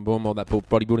 boom, boom, boom, all that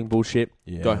bodybuilding bullshit.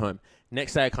 Yeah. Go home.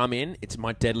 Next day I come in, it's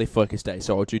my deadlift focus day.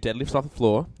 So I'll do deadlifts off the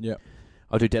floor. Yeah.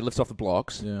 I'll do deadlifts off the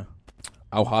blocks. Yeah.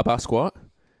 I'll high bar squat.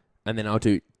 And then I'll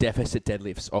do deficit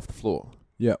deadlifts off the floor.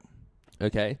 Yeah.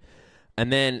 Okay? And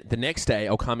then the next day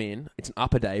I'll come in, it's an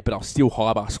upper day, but I'll still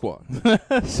high bar squat.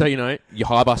 So, you know, you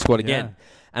high bar squat again. Yeah.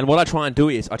 And what I try and do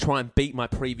is I try and beat my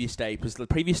previous day, because the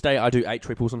previous day I do 8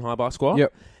 triples on high bar squat.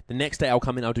 Yep. The next day I'll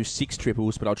come in, I'll do 6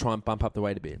 triples, but I'll try and bump up the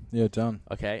weight a bit. Yeah, done.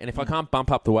 Okay? And if I can't bump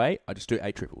up the weight, I just do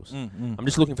 8 triples. I'm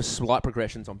just looking for slight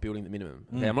progressions on building the minimum.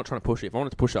 Okay? I'm not trying to push it. If I wanted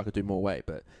to push it, I could do more weight,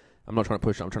 but I'm not trying to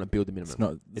push it. I'm trying to build the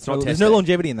minimum. It's not there's no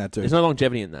longevity in that, dude. There's no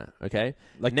longevity in that, okay?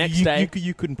 Like, next day... day...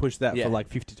 You couldn't push that for like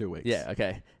 52 weeks. Yeah,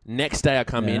 okay. Next day I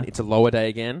come in, it's a lower day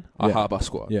again, I high bar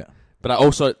squat. Yeah. But I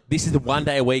also... This is the one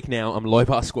day a week now I'm low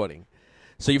bar squatting.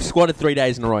 So you've squatted 3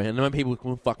 days in a row, and when people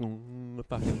fucking,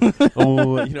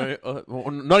 oh, you know,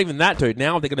 not even that, dude.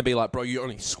 Now they're going to be like, bro, you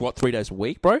only squat 3 days a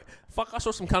week, bro? Fuck, I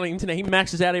saw some kind of internet. He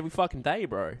maxes out every fucking day,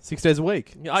 bro. 6 days a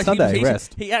week. Sunday,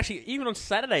 rest. He actually, even on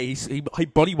Saturday, he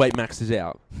body weight maxes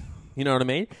out. You know what I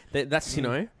mean? That's, you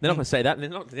know, they're not going to say that.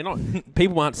 They're not.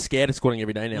 People aren't scared of squatting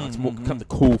every day now. It's more become the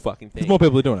cool fucking thing. There's more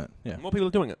people are doing it. Yeah. More people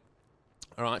are doing it.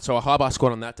 All right, so a high bar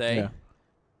squat on that day. Yeah.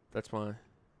 That's my...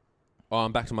 Oh,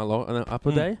 I'm back to my low and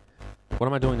upper day. What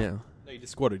am I doing now? No, you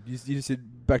just squatted. You just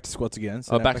said back to squats again.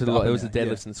 So back to the... It was the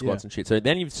deadlifts and the squats and shit. So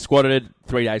then you've squatted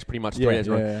 3 days, pretty much 3 days.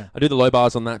 Right? I do the low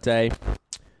bars on that day.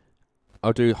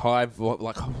 I'll do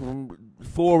like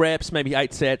 4 reps, maybe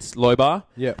 8 sets, low bar.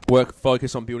 Yeah.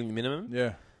 Focus on building the minimum.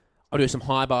 Yeah. I'll do some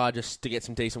high bar just to get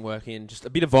some decent work in. Just a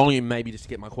bit of volume, maybe just to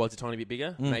get my quads a tiny bit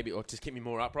bigger. Maybe, or just keep me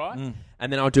more upright.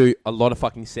 And then I'll do a lot of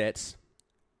fucking sets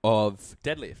of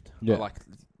deadlift. Yeah. Like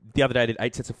the other day I did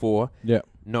 8 sets of 4. Yeah.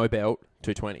 No belt,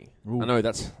 220. Ooh. I know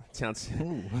sounds...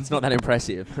 It's not that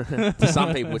impressive. To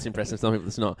some people it's impressive, some people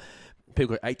it's not.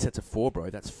 People go, 8 sets of 4, bro.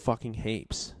 That's fucking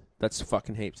heaps. That's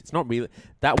fucking heaps. It's not really...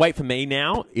 That weight for me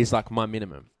now is like my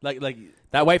minimum. Like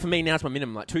that weight for me now is my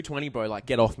minimum. Like 220, bro, like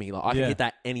get off me. Like I can hit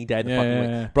that any day of the fucking week.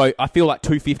 Yeah. Bro, I feel like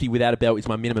 250 without a belt is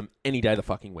my minimum any day of the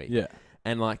fucking week. Yeah.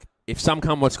 And like, if some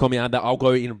come wants to call me under, I'll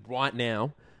go in right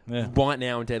now and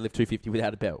deadlift 250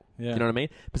 without a belt. Yeah. You know what I mean?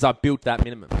 Because I've built that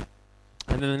minimum.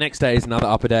 And then the next day is another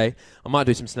upper day. I might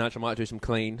do some snatch. I might do some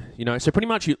clean. You know, so pretty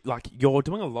much you're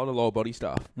doing a lot of lower body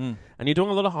stuff, and you're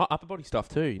doing a lot of upper body stuff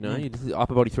too. You know, you do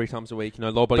upper body 3 times a week. You know,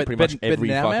 lower body pretty much every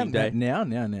fucking day.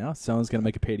 Now, someone's going to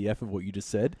make a PDF of what you just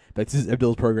said. Like, this is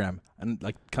Abdul's program, and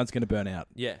like, cunt's going to burn out.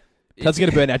 Yeah. Cunt's going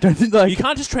to burn out. Don't think like you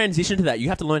can't just transition to that. You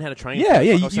have to learn how to train. Yeah,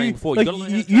 yeah. Like I was saying before, like,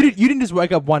 you didn't just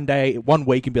wake up one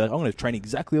week and be like, I'm going to train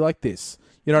exactly like this.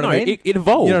 You know what I mean? It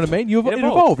evolved. You know what I mean? It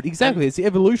evolved. Exactly. It's the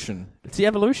evolution. It's the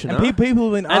evolution. And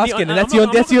people have been asking, and that's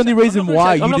the only reason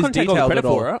why you just detailed it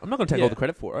all. I'm not going to take all the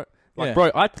credit for it. Like,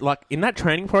 bro, in that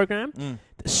training program, there's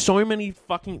so many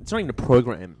fucking... It's not even a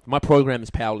program. My program is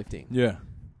powerlifting. Yeah.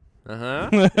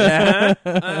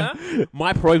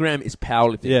 My program is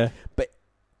powerlifting. Yeah. But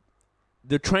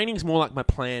the training's more like my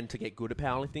plan to get good at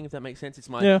powerlifting, if that makes sense. It's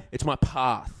my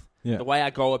path. Yeah. The way I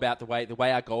go about the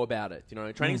way I go about it. You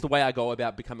know, training is the way I go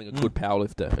about becoming a good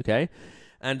powerlifter. Okay,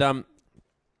 and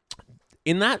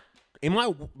in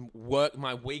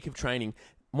my week of training,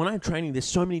 when I'm training, there's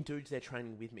so many dudes there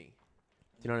training with me.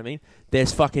 Do you know what I mean?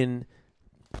 There's fucking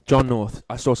John North.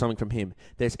 I saw something from him.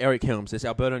 There's Eric Helms. There's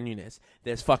Alberto Nunez.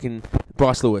 There's fucking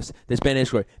Bryce Lewis. There's Ben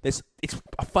Esgro.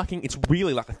 It's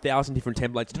really like 1,000 different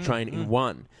templates to train in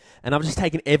one. And I've just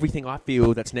taken everything I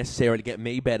feel that's necessary to get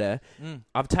me better.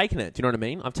 I've taken it. Do you know what I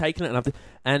mean? I've taken it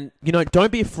and you know,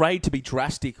 don't be afraid to be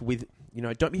drastic with, you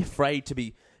know, don't be afraid to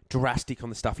be drastic on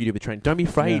the stuff you do with training. Don't be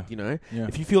afraid, you know. Yeah.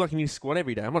 If you feel like you need to squat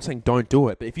every day, I'm not saying don't do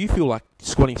it, but if you feel like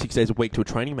squatting 6 days a week to a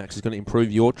training max is going to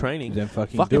improve your training, then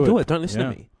fucking do it. Don't listen to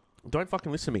me. Don't fucking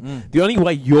listen to me. The only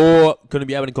way you're going to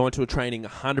be able to go into a training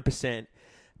 100%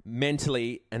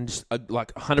 mentally and just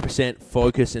like 100%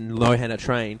 focus and know how to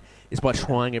train is by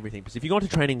trying everything. Because if you go into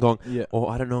training going, oh,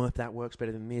 I don't know if that works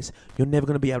better than this, you're never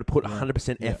going to be able to put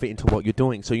 100% effort into what you're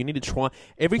doing. So you need to try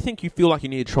everything you feel like you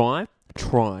need to try.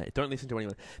 Try. Don't listen to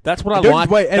anyone. That's what I like.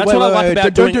 That's what I like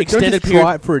about doing extended period. Don't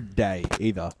try it for a day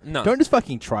either. No. Don't just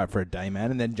fucking try it for a day,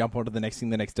 man, and then jump onto the next thing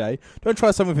the next day. Don't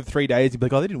try something for 3 days and be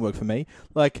like, oh, that didn't work for me.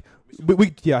 Like, I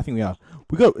think we are.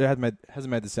 It hasn't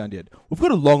made the sound yet. We've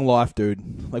got a long life,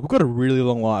 dude. Like, we've got a really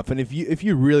long life, and if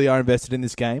you really are invested in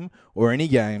this game or any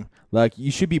game, like,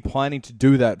 you should be planning to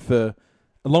do that for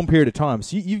a long period of time.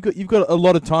 So you've got a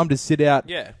lot of time to sit out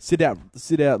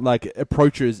like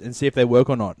approaches and see if they work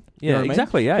or not. Yeah, you know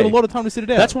exactly. Yeah, got a lot of time to sit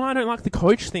it out. That's why I don't like the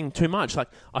coach thing too much. Like,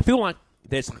 I feel like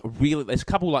there's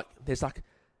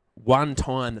one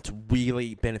time that's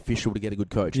really beneficial to get a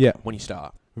good coach. Yeah. When you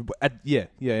start. Yeah.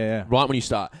 Right when you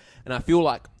start, and I feel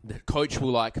like the coach will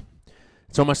like.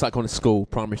 It's almost like going to school,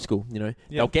 primary school. You know,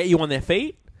 they'll get you on their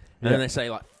feet, and then they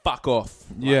say like, "Fuck off."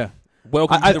 Like,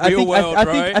 welcome to the real world,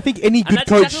 bro. I think any good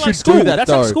coach exactly should do that, that's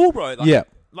though. Like school, bro. Like,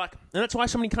 Like, and that's why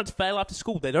so many cunts fail after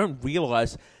school. They don't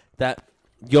realise that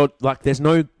you're like, there's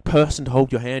no person to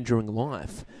hold your hand during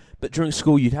life, but during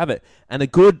school you'd have it. And a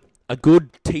good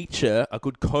teacher, a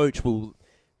good coach will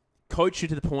coach you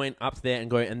to the point up there and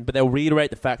go, but they'll reiterate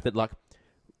the fact that like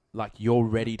you're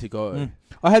ready to go.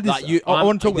 I had this. Like I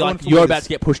want to talk. You're about to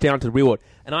get pushed down to the real world.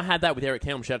 And I had that with Eric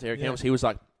Helms. Shout out to Eric Helms. He was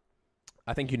like,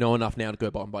 I think you know enough now to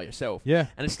go by yourself. Yeah.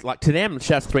 And it's like, to them,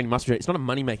 shout out to 3D Muscle, it's not a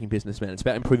money-making business, man. It's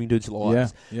about improving dudes'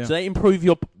 lives. Yeah. So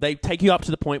they take you up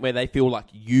to the point where they feel like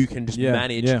you can just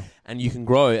manage and you can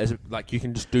grow as like you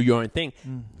can just do your own thing.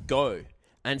 Go.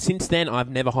 And since then, I've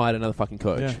never hired another fucking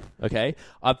coach. Okay?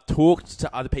 I've talked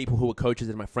to other people who are coaches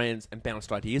and my friends and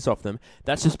bounced ideas off them.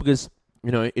 That's just because,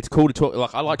 you know, it's cool to talk.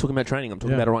 Like, I like talking about training. I'm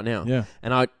talking about it right now. Yeah.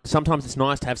 And sometimes it's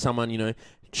nice to have someone, you know,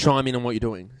 chime in on what you're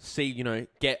doing. See, you know,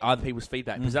 get other people's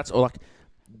feedback. Because that's all, like,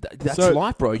 that's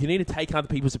life, bro. You need to take other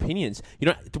people's opinions. You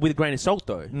know, with a grain of salt,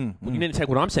 though. You need to take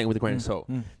what I'm saying with a grain of salt.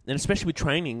 And especially with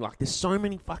training, like, there's so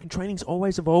many fucking trainings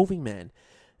always evolving, man.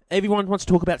 Everyone wants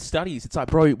to talk about studies. It's like,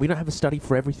 bro, we don't have a study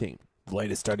for everything. The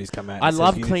latest studies come out. I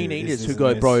love clean eaters who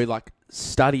go, bro, like,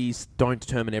 studies don't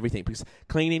determine everything. Because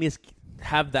clean eaters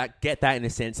get that in a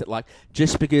sense that, like,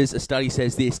 just because a study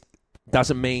says this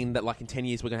doesn't mean that, like, in 10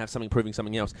 years we're going to have something proving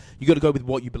something else. You got to go with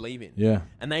what you believe in. Yeah.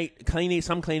 And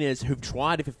some cleaners who've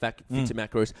tried different fits and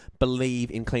macros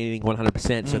believe in clean eating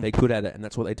 100%, so they're good at it, and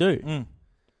that's what they do.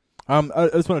 I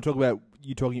just want to talk about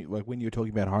when you were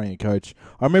talking about hiring a coach.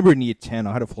 I remember in year 10,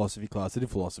 I had a philosophy class. I did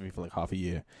philosophy for like half a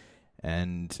year.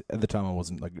 And at the time, it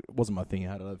wasn't my thing.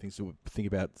 I had other things to think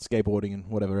about, skateboarding and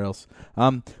whatever else.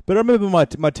 But I remember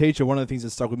my teacher. One of the things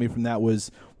that stuck with me from that was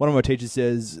one of my teachers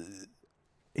says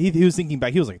he was thinking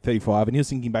back. He was like 35, and he was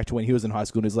thinking back to when he was in high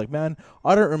school. And he's like, "Man,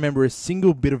 I don't remember a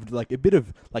single bit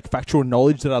of factual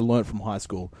knowledge that I learned from high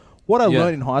school. What I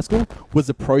learned in high school was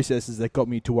the processes that got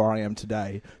me to where I am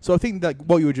today." So I think that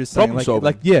what you were just saying,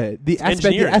 the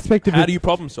aspect of how do you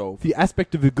problem solve? The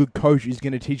aspect of a good coach is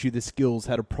going to teach you the skills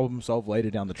how to problem solve later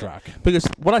down the track. Because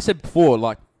what I said before,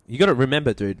 like, you got to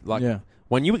remember, dude, like,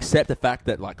 when you accept the fact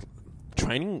that, like,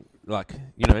 training, like,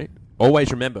 you know,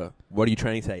 always remember, what are you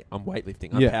training today? I'm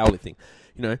weightlifting. I'm powerlifting.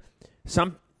 You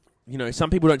know, some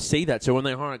people don't see that. So when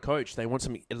they hire a coach, they want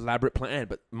some elaborate plan.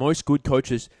 But most good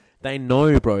coaches, they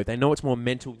know, bro. They know it's more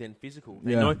mental than physical.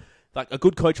 They know, like, a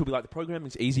good coach will be like, the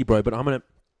programming's easy, bro, but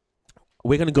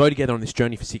we're going to go together on this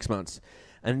journey for 6 months.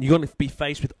 And you're going to be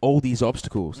faced with all these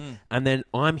obstacles. And then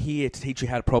I'm here to teach you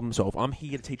how to problem solve. I'm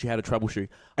here to teach you how to troubleshoot.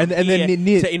 And then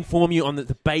to inform you on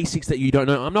the basics that you don't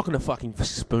know. I'm not going to fucking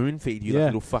spoon feed you like a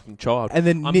little fucking child. And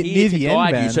then I'm here to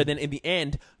guide you. So then in the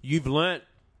end, you've learnt.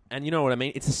 And you know what I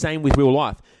mean? It's the same with real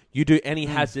life. You do any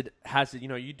hazard,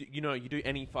 you do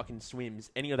any fucking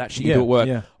swims, any of that shit you do at work.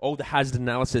 Yeah. All the hazard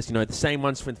analysis, the same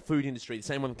ones for the food industry, the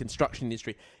same one for the construction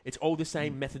industry. It's all the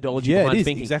same methodology Yeah, behind it is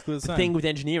thinking. exactly the same. thing with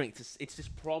engineering, it's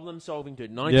just problem solving,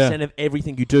 dude. 90% of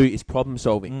everything you do is problem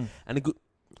solving. And a good,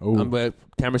 where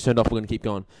camera's turned off, we're gonna keep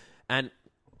going. And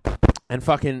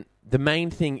fucking the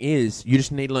main thing is you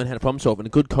just need to learn how to problem solve, and a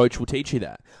good coach will teach you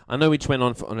that. I know we just went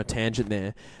on a tangent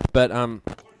there, but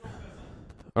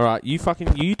all right, you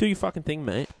do your fucking thing,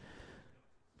 mate.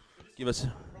 Give us.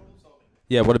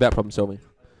 Yeah, what about problem solving?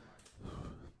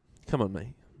 Come on,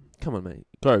 mate.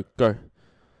 Go.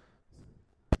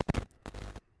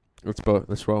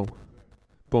 Let's roll.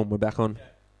 Boom, we're back on.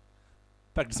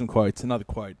 Back to some quotes. Another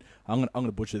quote. I'm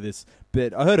gonna butcher this,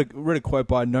 but I read a quote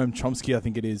by Noam Chomsky, I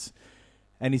think it is,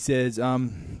 and he says, so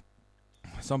I'm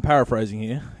paraphrasing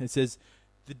here. It says,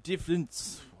 the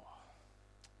difference.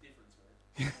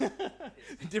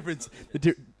 Difference.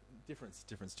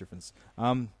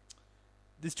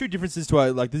 There's two differences to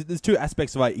our there's two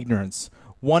aspects of our ignorance.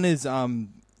 One is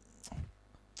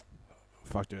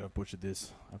fuck, dude, I butchered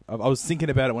this. I was thinking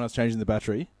about it when I was changing the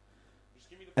battery,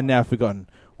 and now I've forgotten.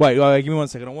 Wait, give me 1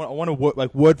 second. I want to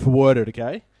word for word it.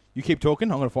 Okay, you keep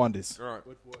talking. I'm gonna find this. All right.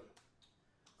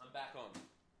 I'm back on.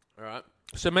 All right.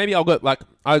 So maybe I'll go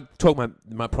I talk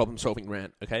my problem solving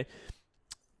rant. Okay.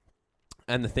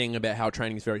 And the thing about how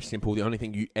training is very simple, the only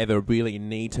thing you ever really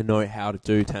need to know how to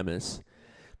do, Tamas,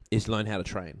 is learn how to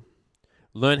train.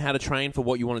 Learn how to train for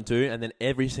what you want to do, and then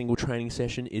every single training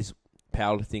session is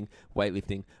powerlifting,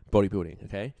 weightlifting, bodybuilding,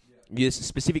 okay? There's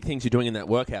specific things you're doing in that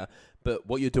workout, but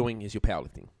what you're doing is you're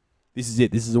powerlifting. This is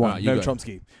it. This is the one. Noam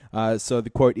Chomsky. So the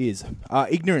quote is,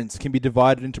 ignorance can be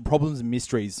divided into problems and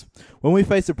mysteries. When we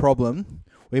face a problem,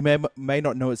 we may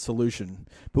not know its solution,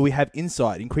 but we have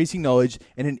insight, increasing knowledge,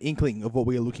 and an inkling of what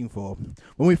we are looking for.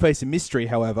 When we face a mystery,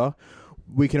 however,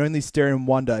 we can only stare in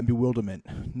wonder and bewilderment,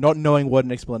 not knowing what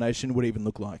an explanation would even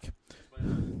look like.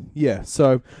 Yeah,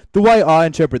 so the way I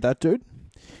interpret that, dude,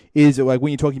 is like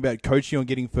when you're talking about coaching or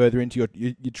getting further into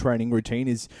your training routine,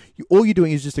 is all you're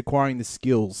doing is just acquiring the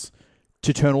skills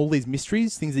to turn all these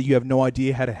mysteries, things that you have no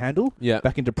idea how to handle,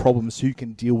 back into problems so you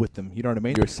can deal with them. You know what I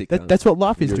mean? You're a sick cunt. That's what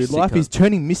life is, dude. Life is cunt.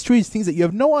 turning mysteries, things that you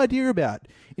have no idea about,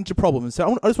 into problems. So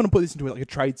I just want to put this into like a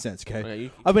trade sense, okay?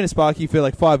 I've been a Sparky for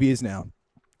like 5 years now.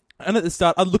 And at the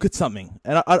start, I'd look at something,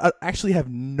 and I actually have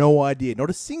no idea, not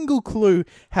a single clue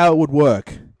how it would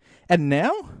work. And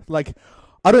now,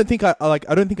 I don't think I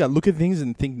look at things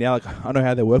and think now I know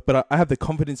how they work, but I have the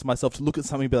confidence in myself to look at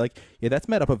something and be like, yeah, that's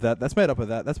made up of that, that's made up of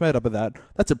that, that's made up of that.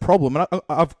 That's a problem, and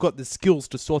I've got the skills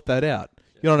to sort that out.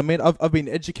 You know what I mean? I've been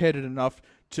educated enough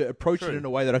to approach it in a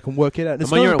way that I can work it out. And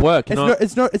when you're at work,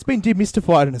 it's been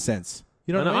demystified in a sense.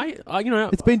 You know what I mean?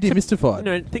 It's been demystified.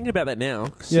 Thinking about that now,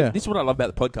 this is what I love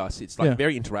about the podcast. It's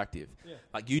very interactive. Yeah.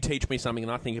 Like you teach me something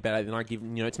and I think about it and I give,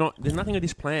 there's nothing of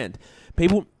this planned.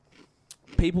 People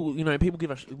might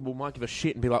give a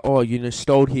shit and be like, oh,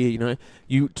 stalled here,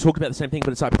 you talk about the same thing,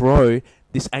 but it's like, bro,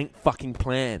 this ain't fucking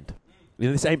planned.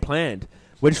 This ain't planned.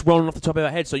 We're just rolling off the top of our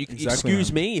head, so you can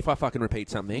excuse me if I fucking repeat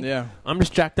something. Yeah. I'm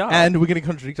just jacked up. And we're going to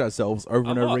contradict ourselves over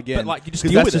and over again. But you just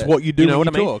deal with it. That's just what you do when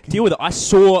you talk. Deal with it. I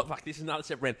saw, this is another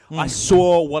separate rant. I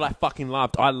saw what I fucking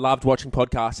loved. I loved watching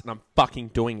podcasts, and I'm fucking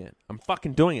doing it.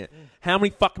 How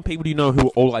many fucking people do you know who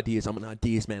are all ideas? I'm an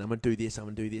ideas man. I'm going to do this. I'm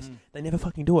going to do this. They never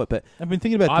fucking do it. But I've been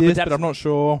thinking about this, but I'm not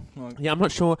sure. Yeah, I'm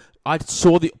not sure. I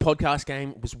saw the podcast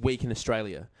game was weak in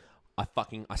Australia.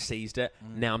 I seized it.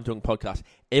 Now I'm doing podcasts.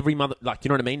 Every mother, you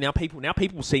know what I mean? Now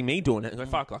people see me doing it and go,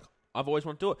 fuck, I've always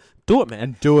wanted to do it. Do it, man.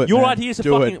 And do it, Your man. ideas are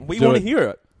fucking, we want to hear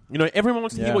it. Everyone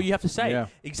wants to hear what you have to say. Yeah.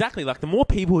 Exactly. The more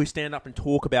people who stand up and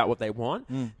talk about what they want,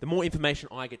 the more information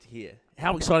I get to hear.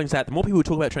 How exciting is that? The more people who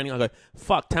talk about training, I go,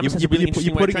 fuck, Tamas has a really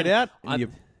interesting way of training. You're putting it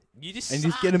out, you just and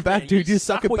just getting back, dude. You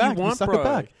suck it back. You suck it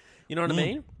back. You know what I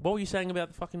mean? What were you saying about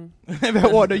the fucking...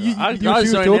 About what? No, you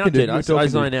were talking, dude. I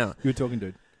zone out. You were talking,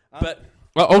 dude. But...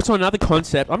 also, another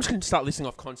concept. I'm just going to start listing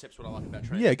off concepts what I like about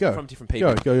training. Yeah, go. From different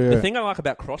people. Go, the thing I like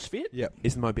about CrossFit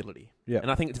is the mobility. Yeah.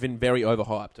 And I think it's been very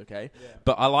overhyped, okay? Yeah.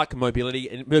 But I like mobility,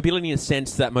 and mobility in a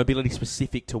sense that mobility is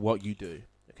specific to what you do,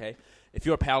 okay? If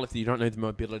you're a powerlifter, you don't know the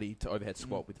mobility to overhead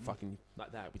squat with fucking,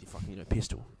 like that, with your fucking,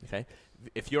 pistol, okay?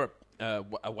 If you're a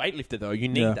weightlifter, though, you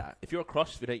need that. If you're a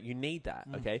CrossFitter, you need that,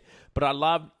 okay? But I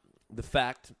love the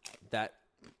fact that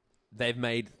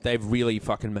they've really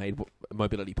fucking made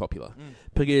mobility popular,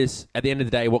 because at the end of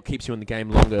the day, what keeps you in the game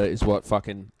longer is what's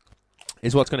going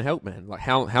to help, man.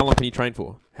 How long can you train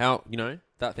for?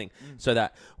 That thing. So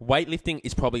that weightlifting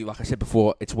is probably, like I said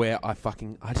before, it's where I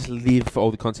just live for all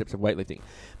the concepts of weightlifting.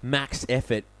 Max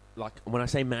effort like when I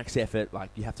say max effort, like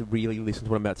you have to really listen to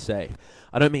what I'm about to say.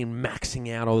 I don't mean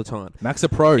maxing out all the time. Max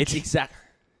approach. It's exact.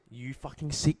 You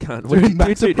fucking sick cunt. Dude,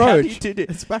 max approach. How do you do it?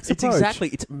 It's max It's approach. exactly.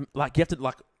 It's like you have to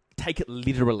like take it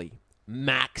literally.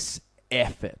 Max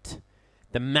effort.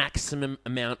 The maximum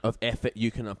amount of effort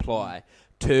you can apply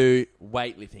to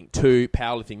weightlifting, to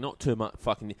powerlifting, not too much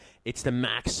fucking. It's the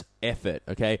max effort,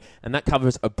 okay? And that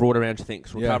covers a broader range of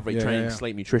things: recovery, training,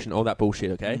 sleep, nutrition, all that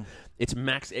bullshit, okay? It's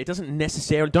max. It doesn't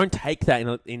necessarily. Don't take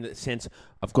that in the sense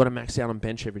I've got to max out on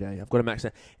bench every day. I've got to max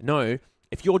out. No,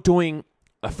 if you're doing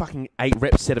a fucking 8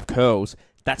 rep set of curls,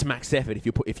 that's max effort. If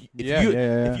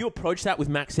you approach that with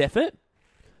max effort,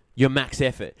 you're max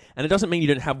effort. And it doesn't mean you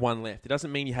don't have one left. It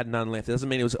doesn't mean you had none left. It doesn't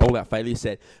mean it was all out failure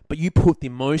set. But you put the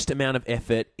most amount of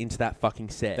effort into that fucking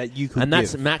set. That you could And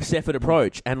that's give. max effort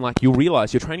approach. And like you'll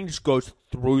realize your training just goes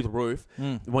through the roof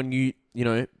when you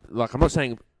know, like I'm not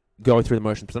saying go through the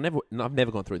motions, because I've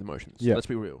never gone through the motions. Yeah. Let's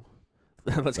be real.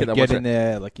 Let's Like get that get one in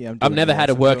there. Like I've never had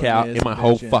a workout in my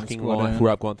whole fucking squat life down.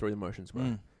 where I've gone through the motions,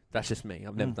 bro. That's just me.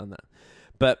 I've never done that.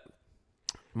 But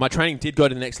my training did go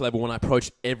to the next level when I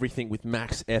approached everything with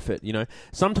max effort, you know.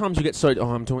 Sometimes you get so,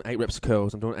 I'm doing 8 reps of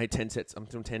curls, I'm doing 10 sets, I'm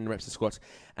doing 10 reps of squats,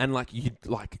 and like you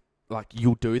like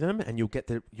you'll do them and you'll get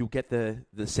the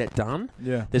set done.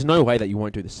 Yeah. There's no way that you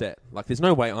won't do the set. Like there's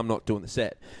no way I'm not doing the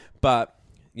set. But,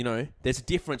 you know, there's a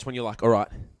difference when you're like, all right,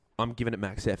 I'm giving it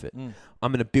max effort. I'm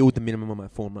going to build the minimum on my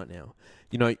form right now.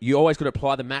 You know, you always got to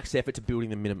apply the max effort to building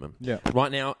the minimum. Yeah.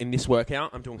 Right now in this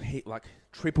workout, I'm doing like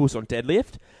triples on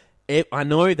deadlift. I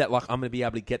know that like I'm going to be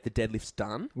able to get the deadlifts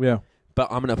done. Yeah. But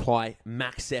I'm going to apply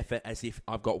max effort as if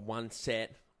I've got one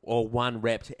set or one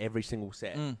rep to every single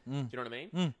set. Do you know what I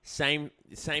mean? Same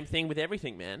thing with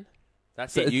everything, man.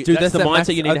 That's it. Dude, that's the mindset max,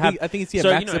 you need to have. I think it's So,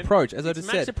 max you know, approach, as I just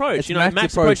max said. approach. It's You know,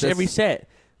 max approach to every that's- set.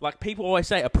 Like people always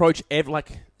say, approach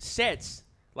like sets.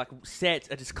 Like sets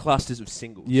are just clusters of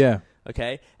singles. Yeah.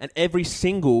 Okay? And every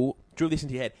single, drill this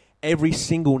into your head, every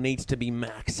single needs to be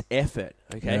max effort.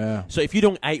 Okay? Yeah. So if you're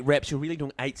doing 8 reps, you're really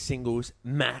doing 8 singles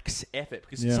max effort.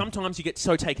 Because Yeah. sometimes you get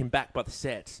so taken back by the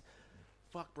sets.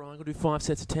 Fuck, bro, I'm going to do 5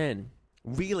 sets of 10.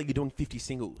 Really, you're doing 50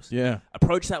 singles. Yeah.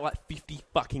 Approach that like 50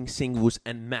 fucking singles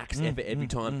and max effort every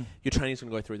time. Your training's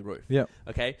going to go through the roof. Yeah.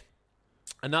 Okay?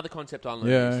 Another concept I learned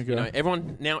Yeah, is, you okay.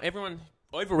 know, everyone,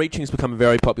 overreaching has become a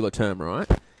very popular term, right?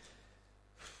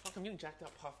 Fuck, I'm getting jacked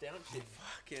up, puffed out and shit.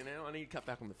 Fucking hell, I need to cut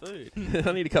back on the food.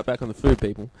 I need to cut back on the food,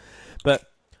 people. But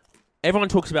everyone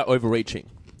talks about overreaching,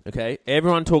 okay?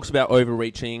 Everyone talks about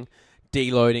overreaching,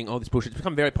 deloading, all this bullshit. It's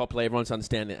become very popular. Everyone's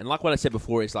understanding it. And like what I said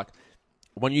before is like,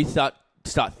 when you start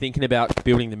thinking about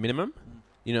building the minimum,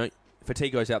 you know,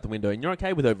 fatigue goes out the window and you're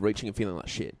okay with overreaching and feeling like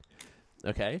shit,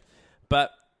 okay?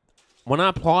 But when I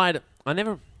applied,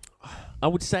 I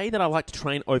would say that I like to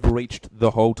train overreached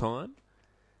the whole time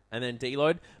and then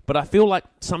deload, but I feel like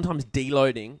sometimes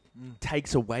deloading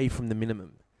takes away from the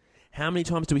minimum. How many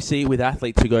times do we see it with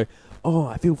athletes who go, oh,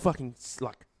 I feel fucking,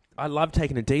 like, I love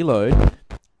taking a deload.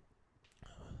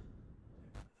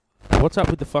 What's up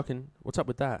with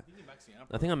that?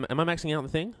 I think am I maxing out the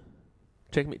thing?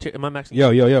 Check, am I maxing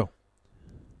Yo.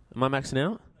 Am I maxing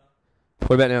out?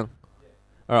 What about now?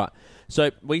 All right.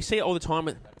 So we see it all the time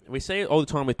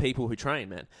with people who train,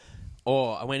 man.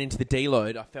 Or I went into the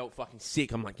deload. I felt fucking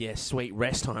sick. I'm like, yeah, sweet,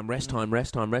 rest time.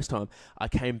 I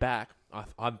came back.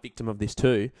 I'm victim of this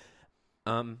too.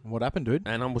 What happened, dude?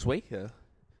 And I was weaker.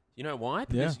 You know why? Yeah.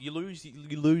 Because you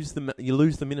lose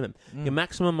the minimum. Your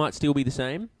maximum might still be the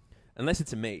same, unless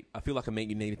it's a meet. I feel like a meet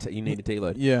you need to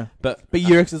deload. Yeah. But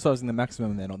you're exercising the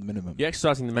maximum then, not the minimum. You're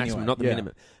exercising the maximum, Anyway, not the yeah.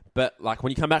 minimum. But like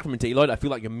when you come back from a deload, I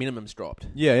feel like your minimum's dropped.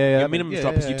 Yeah. Your minimum's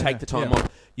dropped because you take the time off.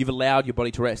 You've allowed your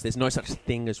body to rest. There's no such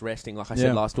thing as resting, like I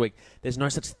said last week. There's no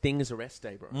such thing as a rest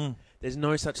day, bro. There's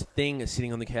no such thing as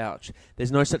sitting on the couch.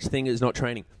 There's no such thing as not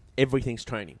training. Everything's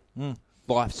training.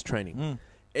 Life's training.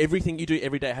 Everything you do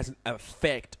every day has an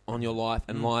effect on your life,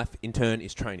 and life in turn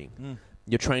is training.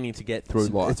 You're training to get through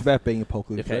life. It's about being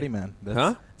apocalypse Okay. ready, man.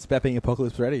 Huh? It's about being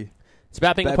apocalypse ready. It's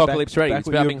about being apocalypse ready. It's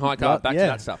about being high carb. Back to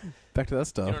that stuff. Back to that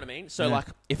stuff. You know what I mean? So, Yeah. like,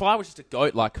 if I was just a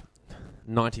goat, like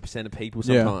 90% of people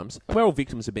Yeah. sometimes, we're all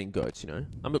victims of being goats, you know?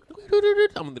 I'm a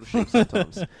little sheep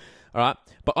sometimes. All right?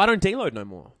 But I don't deload no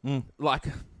more. Like,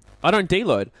 I don't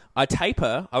deload. I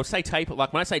taper. I would say taper.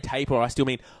 Like, when I say taper, I still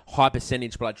mean high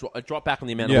percentage, but I drop back on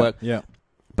the amount of work. Yeah.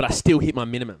 But I still hit my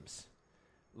minimums.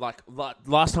 Like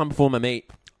last time before my meet,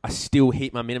 I still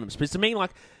hit my minimums. But to me,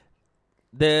 like,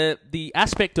 the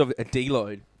aspect of a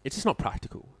deload, it's just not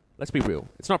practical. Let's be real.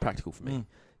 It's not practical for me.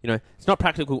 You know, it's not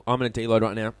practical. I'm going to deload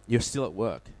right now. You're still at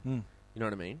work. You know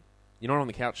what I mean? You're not on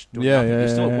the couch doing nothing. You're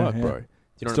still at work, bro. Do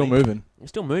you know Still what I mean? moving. You're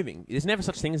still moving. There's never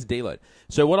such thing as a deload.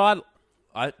 So what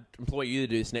I implore you to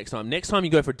do this next time. Next time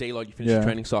you go for a deload, you finish the Yeah.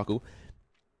 training cycle.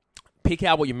 Pick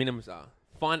out what your minimums are.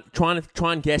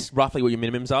 Try and guess roughly what your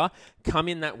minimums are. Come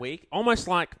in that week, almost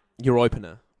like your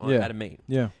opener at a meet.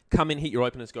 Yeah. Come in, hit your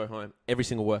openers, go home. Every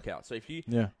single workout. So if you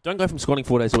Yeah. don't go from squatting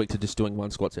 4 days a week to just doing one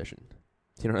squat session.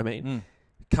 Do you know what I mean? Mm.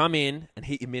 Come in and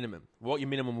hit your minimum. What your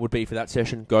minimum would be for that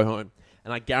session, go home.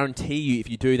 And I guarantee you, if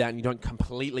you do that and you don't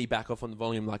completely back off on the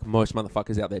volume like most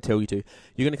motherfuckers out there tell you to,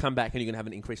 you're going to come back and you're going to have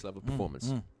an increased level of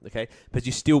performance. Okay? But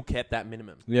you still kept that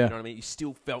minimum. Yeah. You know what I mean? You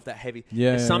still felt that heavy.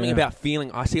 Yeah, There's yeah, something yeah. about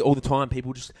feeling, I see it all the time,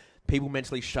 people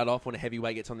mentally shut off when a heavy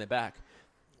weight gets on their back.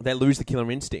 They lose the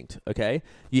killer instinct, okay?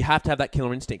 You have to have that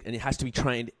killer instinct, and it has to be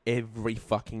trained every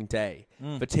fucking day.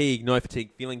 Fatigue, no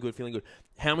fatigue, feeling good.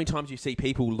 How many times do you see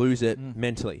people lose it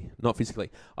mentally, not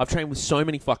physically? I've trained with so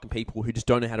many fucking people who just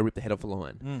don't know how to rip the head off a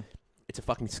line. It's a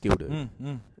fucking skill, dude.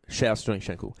 Shout out to Johnny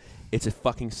Schenkel. It's a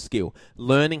fucking skill.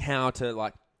 Learning how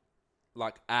to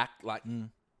act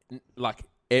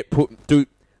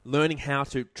learning how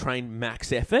to train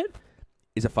max effort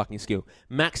is a fucking skill.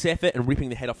 Max effort and ripping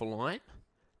the head off a line,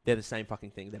 they're the same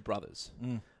fucking thing. They're brothers.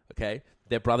 Okay?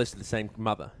 They're brothers to the same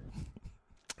mother.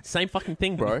 Same fucking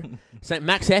thing, bro.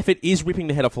 Max effort is ripping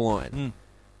the head off a line.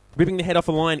 Ripping the head off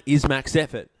a line is max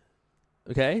effort.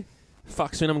 Okay?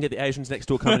 Fuck, soon I'm going to get the Asians next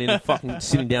door coming in and fucking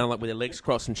sitting down like with their legs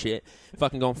crossed and shit.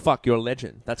 Fucking going, fuck, you're a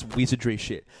legend. That's wizardry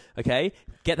shit. Okay?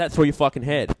 Get that through your fucking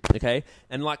head. Okay?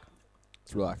 And like...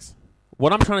 Let's relax.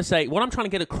 What I'm trying to say, what I'm trying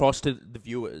to get across to the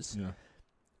viewers,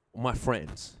 my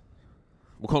friends.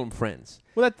 We'll call them friends.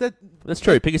 Well, That's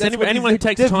true, because anyone who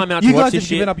takes the time out you to watch guys this have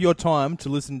shit... given up your time to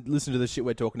listen to the shit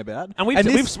we're talking about. And we've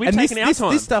taken our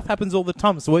time. This stuff happens all the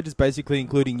time, so we're just basically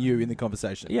including you in the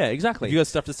conversation. Yeah, exactly. If you got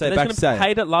stuff to say They're back, gonna say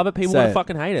hate it, love it. People Say want to it.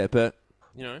 fucking hate it, but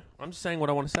I'm just saying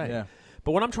what I want to say. Yeah.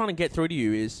 But what I'm trying to get through to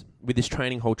you is with this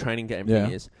whole training game Yeah.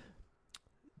 thing is,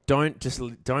 don't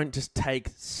just take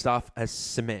stuff as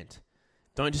cement.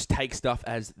 Don't just take stuff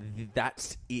as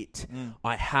that's it.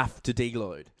 I have to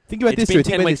deload. Think about It's this, been dude.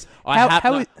 10 Think about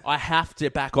weeks. this. I have to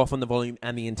back off on the volume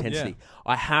and the intensity.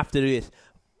 I have to do this.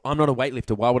 I'm not a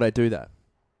weightlifter. Why would I do that?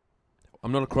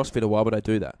 I'm not a CrossFitter. Why would I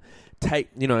do that?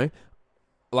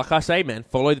 Like I say, man,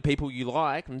 follow the people you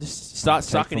like and just start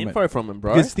sucking info from them,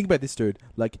 bro. Because think about this, dude.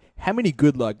 Like, how many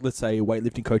good, let's say,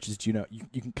 weightlifting coaches do you know?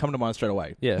 You can come to mind straight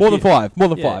away. Yeah. More than five. More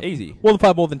than Yeah, five. easy. More than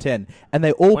 5, more than 10. And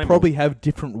they all Way probably have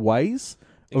different ways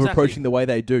of Exactly. approaching the way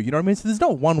they do. You know what I mean? So there's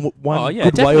not one good way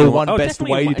definitely or one best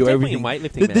way to do everything. In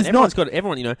weightlifting, man. There's Everyone's not. got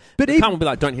everyone. But You can't be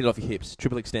like, don't hit it off your hips.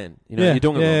 Triple extend. Yeah, you're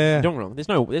doing it wrong. yeah. You're doing it wrong.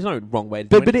 There's no wrong way to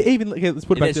do it. But even let's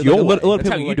put it back That's to your a lot way. of That's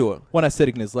people how you do it. want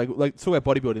aestheticness. Like talk about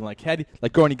bodybuilding. Like how do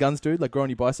growing your guns, dude? Like growing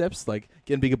your biceps. Like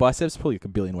getting bigger biceps. Probably like a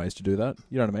billion ways to do that.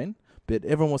 You know what I mean? But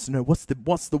everyone wants to know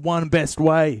what's the one best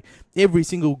way. Every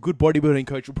single good bodybuilding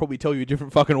coach will probably tell you a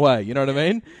different fucking way. You know what I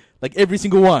mean? Like every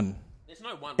single one. There's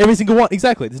no one. Every single one.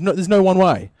 Exactly. There's no one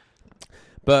way.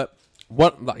 But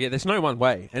there's no one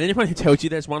way. And anyone who tells you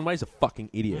there's one way is a fucking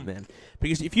idiot, man.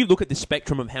 Because if you look at the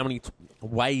spectrum of how many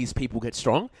ways people get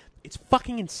strong, it's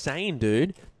fucking insane,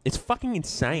 dude. It's fucking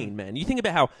insane, man. You think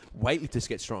about how weightlifters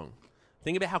get strong.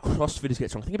 Think about how CrossFitters get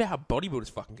strong. Think about how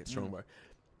bodybuilders fucking get strong, bro.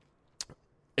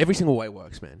 Every single way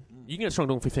works, man. You can get strong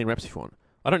doing 15 reps if you want.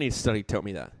 I don't need a study to tell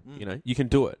me that. You can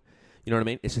do it. You know what I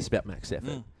mean? It's just about max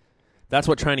effort. That's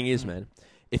what training is, man.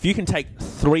 If you can take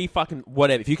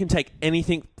if you can take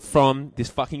anything from this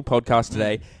fucking podcast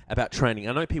today about training,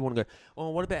 I know people want to go, oh,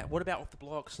 what about off the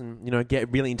blocks and, get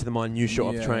really into the minutiae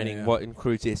of training, yeah. what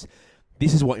includes this.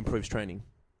 This is what improves training.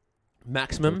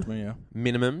 Maximum,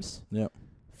 minimums,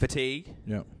 fatigue.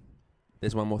 Yeah.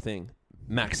 There's one more thing.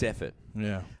 Max effort.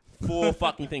 Yeah. 4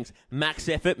 fucking things. Max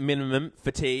effort, minimum,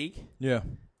 fatigue, Yeah.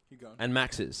 Keep going. and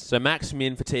maxes. So max,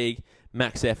 min, fatigue,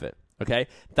 max effort. Okay?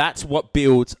 That's what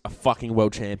builds a fucking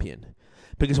world champion.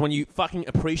 Because when you fucking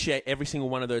appreciate every single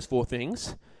one of those 4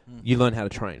 things, you learn how to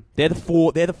train. They're the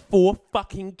four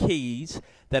fucking keys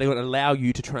that are going to allow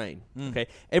you to train. Okay?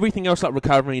 Everything else like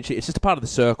recovery and shit, it's just a part of the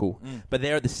circle. But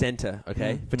they're at the center,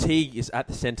 okay? Fatigue is at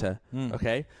the center,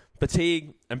 okay?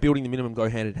 Fatigue and building the minimum go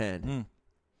hand in hand.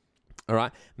 All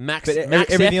right? Max everything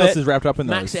effort, else is wrapped up in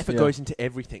those. Max effort goes into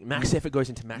everything. Max effort goes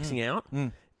into maxing out.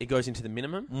 It goes into the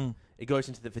minimum. It goes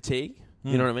into the fatigue.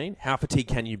 You know what I mean? How fatigued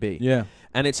can you be? Yeah.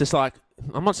 And it's just like,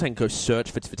 I'm not saying go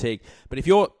search for fatigue, but if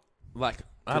you're like,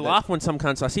 I laugh when some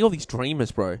cunts, I see all these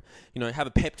dreamers, bro, have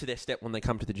a pep to their step when they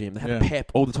come to the gym. They have a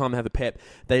pep all the time. They have a pep.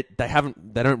 They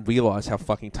don't realize how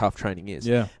fucking tough training is.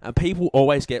 Yeah. And people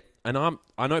always get, and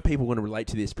I know people want to relate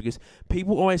to this because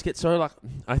people always get so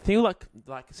I feel like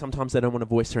sometimes they don't want to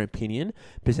voice their opinion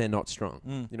because they're not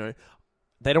strong.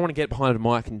 they don't want to get behind a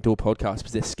mic and do a podcast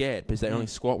because they're scared because they only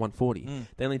squat 140.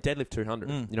 They only deadlift 200.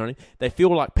 You know what I mean? They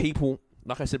feel like people,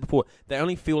 like I said before, they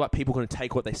only feel like people are going to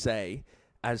take what they say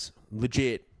as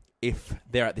legit if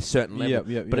they're at this certain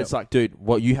level. But it's like, dude,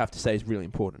 what you have to say is really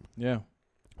important. Yeah.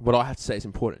 What I have to say is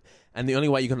important. And the only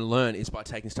way you're going to learn is by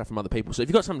taking stuff from other people. So if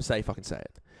you've got something to say, fucking say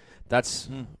it. That's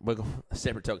a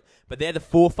separate topic. But they're the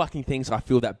 4 fucking things I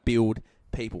feel that build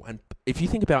people. And if you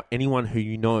think about anyone who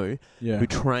you know who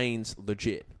trains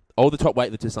legit, all the top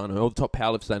weightlifters I know, all the top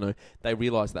powerlifters I know, they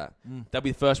realise that. They'll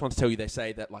be the first ones to tell you, they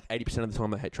say that like 80% of the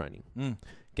time they hate training.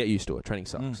 Get used to it. Training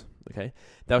sucks. Okay?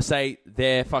 They'll say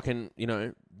they're fucking, you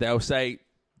know, they'll say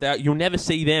that you'll never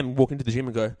see them walk into the gym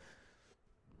and go,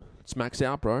 it's max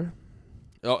out, bro.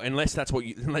 Oh, unless that's what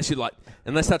you're doing. Like,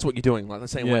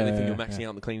 let's say in weightlifting, you're maxing out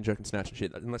on the clean and jerk and snatch and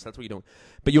shit. Unless that's what you're doing.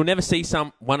 But you'll never see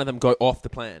one of them go off the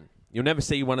plan. You'll never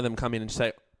see one of them come in and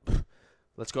say,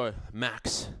 let's go,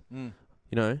 max. You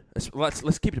know,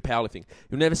 let's keep it to powerlifting.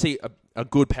 You'll never see a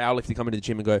good powerlifter come into the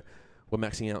gym and go, we're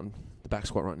maxing out on the back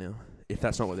squat right now, if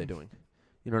that's not what they're doing.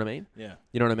 You know what I mean? Yeah.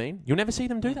 You know what I mean? You'll never see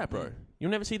them do that, bro. You'll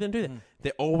never see them do that.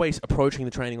 They're always approaching the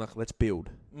training like, let's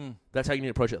build. That's how you need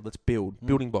to approach it. Let's build.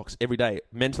 Building blocks every day.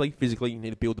 Mentally, physically, you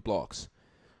need to build the blocks.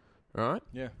 All right?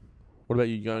 Yeah. What about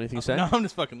you? You got anything to say? No, I'm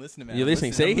just fucking listening, man. You're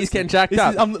listening. See? He's getting jacked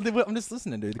up. I'm just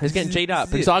listening, dude. He's getting G'd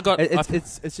up.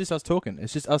 Because It's just us talking.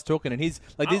 It's just us talking. And he's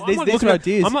like, these are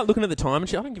ideas. I'm not looking at the time and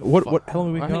shit. I don't give a fuck. How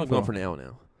long have we been going for an hour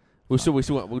now? We'll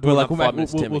do like 5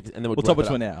 minutes, 10 minutes, and then we'll top it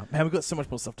to an hour. Man, we've got so much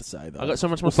more stuff to say, though. I've got so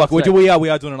much more stuff to say. We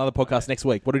are doing another podcast next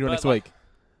week. What are we doing next week?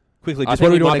 Quickly, just what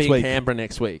are we doing next week? In Canberra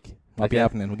next week. Might be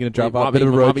happening. We're going to drive up a bit of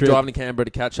a road trip. Might be driving to Canberra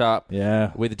to catch up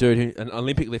with a dude, an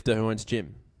Olympic lifter who owns a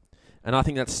gym. And I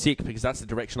think that's sick because that's the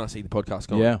direction I see the podcast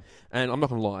going. Yeah. And I'm not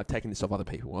going to lie, I've taken this off other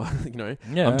people. You know,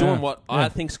 I'm doing what I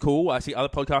think's cool. I see other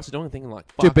podcasters doing and thinking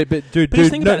like, fuck. Dude,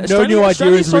 no new idea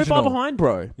is so far original. behind,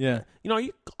 bro. Yeah. You know,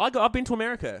 I've been to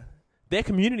America. Their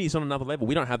community is on another level.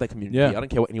 We don't have that community. Yeah. I don't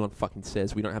care what anyone fucking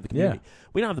says. We don't have the community.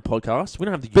 We don't have the podcast. We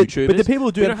don't have the YouTubers. But the people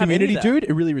who do have community, dude,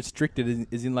 are really restricted.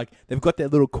 Is in like they've got their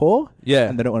little core,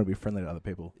 and they don't want to be friendly to other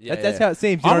people. Yeah, that's how it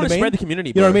seems. You know what I mean? Spread the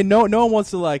community. You know what I mean? No one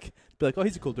wants to like be like, oh,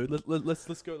 he's a cool dude. Let's go.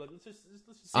 Like, let's just see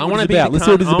I want to be the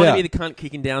cunt. I want to be the cunt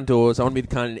kicking down doors. I want to be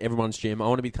the cunt in everyone's gym. I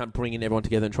want to be the cunt bringing everyone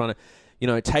together and trying to, you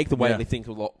know, take the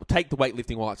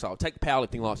weightlifting lifestyle, take the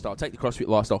powerlifting lifestyle, take the CrossFit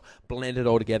lifestyle, blend it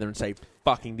all together and say,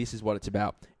 fucking, this is what it's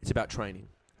about. It's about training.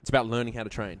 It's about learning how to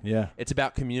train. Yeah. It's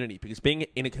about community because being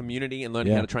in a community and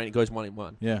learning how to train, it goes one in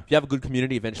one. Yeah. If you have a good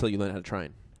community, eventually you learn how to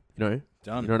train. You know?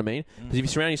 Done. You know what I mean? Because if you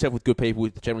surround yourself with good people who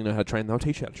generally know how to train, they'll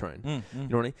teach you how to train. You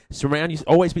know what I mean?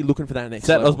 Always be looking for that next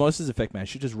level. That osmosis effect, man.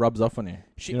 She just rubs off on you.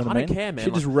 You know what I don't care, man.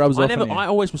 She just rubs off on you. I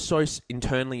always was so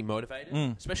internally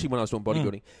motivated, especially when I was doing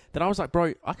bodybuilding, that I was like,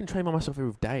 bro, I can train by myself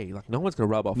every day. Like, no one's going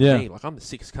to rub off on me. Like, I'm the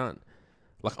sickest cunt.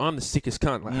 Like,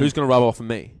 who's going to rub off on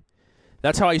me?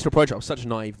 That's how I used to approach it. I was such a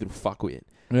naive little fuckwit.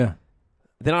 Yeah.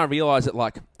 Then I realised that,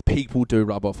 like, people do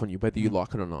rub off on you, whether you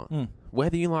like it or not.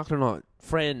 Whether you like it or not.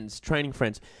 Friends, training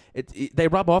friends, they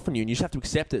rub off on you and you just have to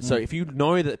accept it. So if you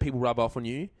know that people rub off on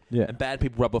you, and bad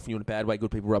people rub off on you in a bad way,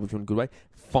 good people rub off on you in a good way,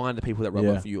 find the people that rub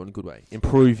off on you in a good way.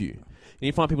 Improve you. You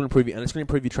need to find people to improve you, and it's going to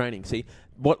improve your training. See,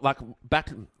 back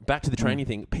to the training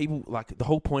thing, people, like, the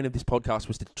whole point of this podcast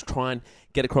was to try and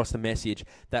get across the message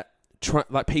that,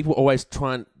 people always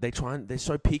they're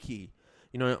so picky.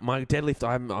 You know, my deadlift,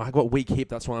 I got weak hip,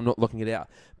 that's why I'm not locking it out.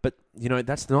 But, you know,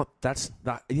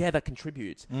 that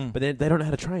contributes. But then they don't know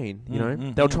how to train, you know.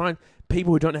 They'll try and,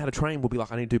 people who don't know how to train will be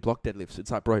like, I need to do block deadlifts.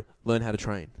 It's like, bro, learn how to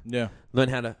train. Yeah. Learn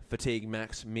how to fatigue,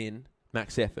 max, min,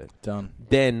 max effort. Done.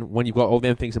 Then, when you've got all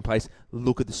them things in place,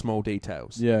 look at the small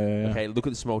details. Yeah. Okay, look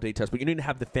at the small details. But you need to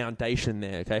have the foundation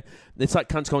there, okay? It's like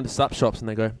cunts going to sup shops and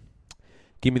they go,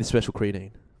 give me the special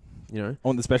creatine. You know, I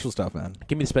want the special stuff, man.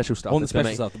 Give me the special stuff. I want the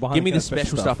special stuff. Give me the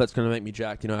special stuff that's going to make me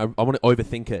jacked. You know, I want to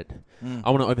overthink it. I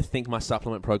want to overthink my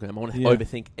supplement program. I want to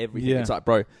overthink everything. It's like,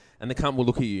 bro, and the cunt will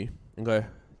look at you and go, "Do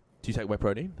you take whey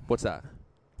protein? What's that?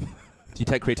 Do you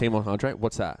take creatine monohydrate?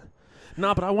 What's that?"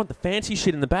 No, but I want the fancy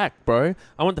shit in the back, bro.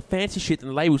 I want the fancy shit, and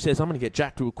the label says I'm going to get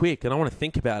jacked real quick, and I want to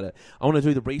think about it. I want to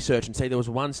do the research and say there was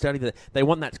one study that they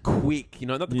want that quick, you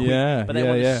know, not the quick, but they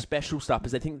want the special stuff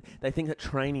because they think that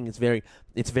training is very,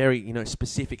 you know,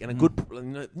 specific and a good,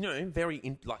 you know,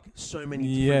 very like so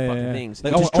many different fucking things.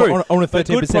 Like, I want a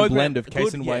 13% blend of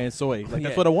casein, whey, and soy. Like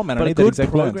that's what I want, man. I need that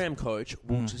exact blend. But a good program coach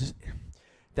will just,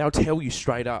 they'll tell you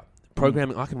straight up,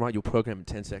 Programming, I can write your program in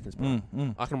 10 seconds, bro.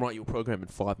 Mm. I can write your program in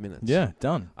 5 minutes. Yeah,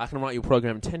 done. I can write your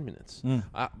program in 10 minutes. Mm.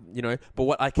 You know, but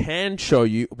what I can show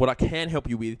you, what I can help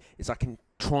you with is I can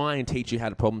try and teach you how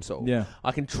to problem solve. Yeah.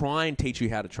 I can try and teach you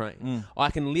how to train. Mm. I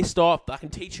can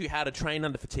teach you how to train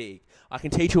under fatigue. I can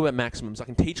teach you about maximums. I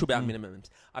can teach you about minimums.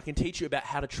 I can teach you about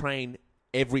how to train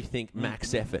everything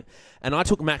max effort. And I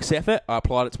took max effort, I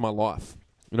applied it to my life.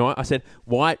 You know, I said,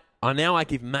 why? I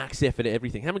give max effort to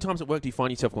everything. How many times at work do you find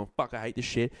yourself going, fuck, I hate this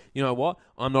shit? You know what?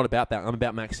 I'm not about that. I'm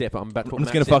about max effort. I'm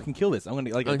just going to fucking kill this. I'm going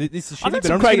to, this is shitty, but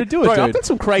I'm just going to do it, bro, dude. I've done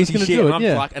some crazy shit,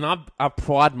 and I've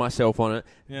pride myself on it,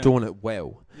 doing it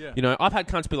well. Yeah. You know, I've had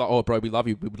cunts be like, oh, bro, we love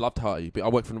you. We would love to hire you. But I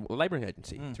work for a labouring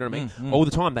agency. Do you know what I mean? All the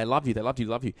time. They love you. They love you.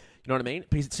 Love you. You know what I mean?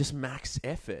 Because it's just max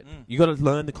effort. You got to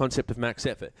learn the concept of max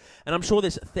effort. And I'm sure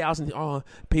there's 1,000,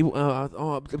 people,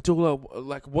 Abdullah,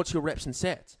 like, what's your reps and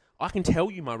sets? I can tell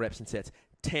you my reps and sets.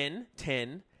 10,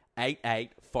 10, 8,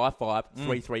 8, 5, 5,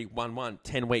 3, 3, 1, 1.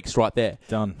 10 weeks right there.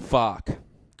 Done. Fuck.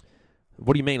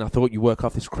 What do you mean? I thought you work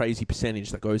off this crazy percentage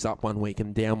that goes up 1 week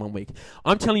and down 1 week.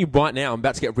 I'm telling you right now, I'm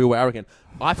about to get real arrogant.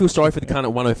 I feel sorry for the cunt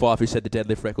at 105 who said the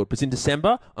deadlift record. Because in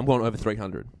December, I'm going over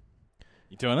 300.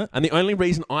 You doing it? And the only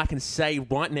reason I can say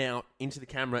right now into the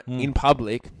camera in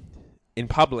public,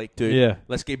 dude,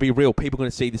 let's be real. People are going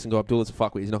to see this and go, Abdullah's a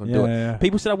fuckwit. He's not going to do it. Yeah.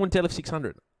 People said I want deadlift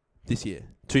 600 this year.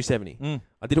 270.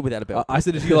 I did it without a belt. I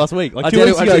said it to you last week. Like 2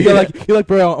 weeks ago, you're like,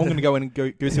 bro, I'm going to go in and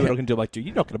go see what I can do. I'm like, dude,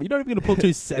 you're not even going to pull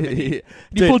 270.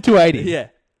 You pulled 280. Yeah.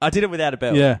 I did it without a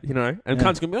belt. Yeah. You know? And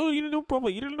cunts go, oh, you didn't do it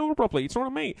properly. You didn't do it properly. It's not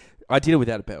on me. I did it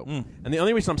without a belt. And the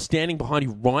only reason I'm standing behind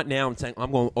you right now and saying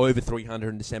I'm going over 300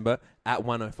 in December at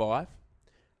 105,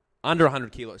 under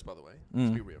 100 kilos, by the way.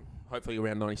 Let's be real. Hopefully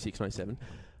around 96, 97.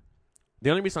 The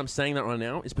only reason I'm saying that right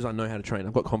now is because I know how to train.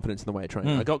 I've got confidence in the way I train.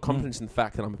 I got confidence in the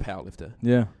fact that I'm a powerlifter.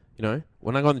 Yeah. You know,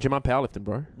 when I go in the gym, I'm powerlifting,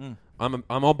 bro. I'm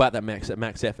all about that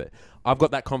max effort. I've got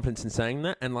that confidence in saying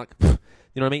that, and like, you know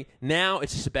what I mean. Now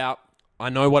it's just about I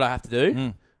know what I have to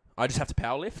do. I just have to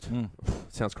powerlift.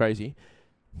 Sounds crazy.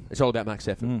 It's all about max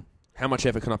effort. How much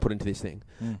effort can I put into this thing?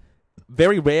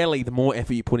 Very rarely, the more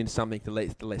effort you put into something, the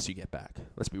less you get back.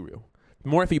 Let's be real. The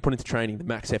more effort you put into training, the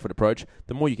max effort approach,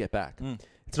 the more you get back.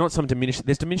 It's not some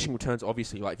there's diminishing returns,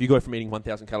 obviously. Like, if you go from eating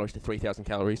 1,000 calories to 3,000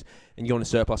 calories and you go into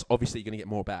surplus, obviously you're going to get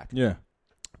more back. Yeah.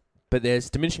 But there's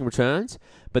diminishing returns,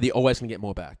 but you're always going to get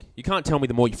more back. You can't tell me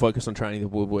the more you focus on training, the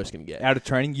worse you're going to get. Out of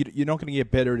training, you're not going to get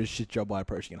better at a shit job by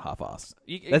approaching it half-assed.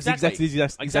 That's Exactly. the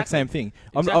exact same thing.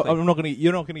 You're not going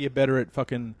to get better at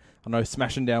fucking, I don't know,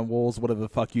 smashing down walls, whatever the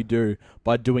fuck you do,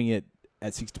 by doing it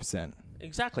at 60%.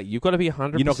 Exactly. You've got to be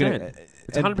 100%. You're not gonna,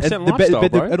 it's 100% lifestyle,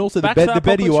 bro. And also, the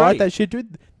better you are at that shit,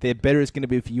 dude, the better it's going to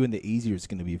be for you and the easier it's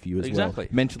going to be for you as well.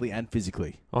 Mentally and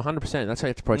physically. Oh, 100%. That's how you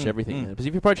have to approach everything. Because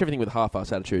if you approach everything with a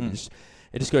half-ass attitude,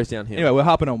 it just goes downhill. Anyway, we're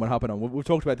hopping on. We've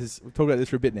talked about this. We've talked about this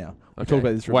for a bit now. We've talked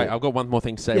about this for a bit. Wait, I've got one more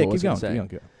thing to say. Yeah, keep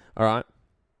going. All right.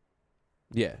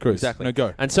 Yeah, Cruise. Exactly. No,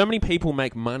 go. And so many people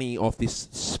make money off this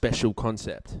special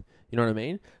concept. You know what I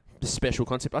mean? The special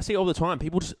concept. I see it all the time.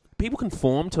 People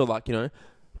conform to, like, you know,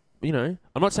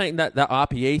 I'm not saying that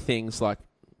RPE thing's like,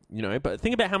 you know, but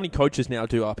think about how many coaches now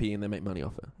do RPE and they make money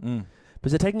off it.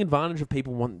 Because they're taking advantage of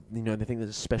people they think there's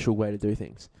a special way to do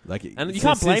things. And you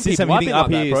can't blame people. I've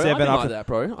been like that,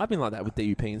 bro. I've been like that with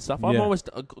DUP and stuff. I've always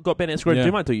got Ben Escrow to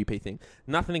do my DUP thing.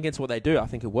 Nothing against what they do. I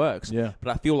think it works. Yeah.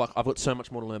 But I feel like I've got so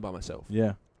much more to learn by myself.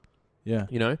 Yeah. Yeah.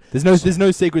 You know? There's no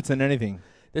secrets in anything.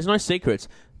 There's no secrets.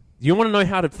 You want to know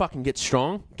how to fucking get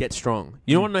strong? Get strong.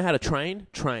 You don't want to know how to train?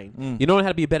 Train. You don't know how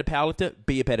to be a better powerlifter?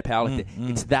 Be a better powerlifter.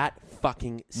 It's that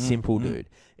fucking simple, dude.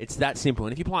 It's that simple.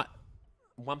 And if you apply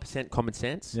 1% common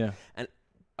sense and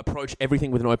approach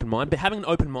everything with an open mind, but having an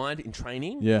open mind in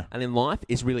training and in life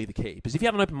is really the key. Because if you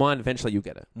have an open mind, eventually you'll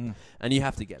get it. And you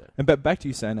have to get it. And back to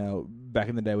you saying now, back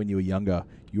in the day when you were younger,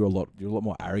 you're a lot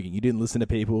more arrogant. You didn't listen to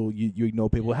people. You ignore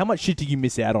people. How much shit did you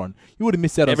miss out on? You would have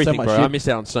missed out everything, on so much bro. shit. I missed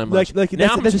out on so much.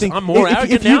 Now I'm more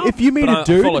arrogant now. If you meet a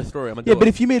dude, I follow through. But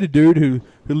if you meet a dude who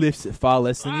lifts far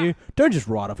less than you, don't just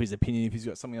write off his opinion if he's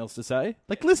got something else to say.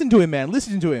 Like, listen to him, man.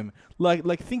 Listen to him.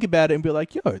 Like think about it and be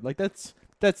like, yo, like that's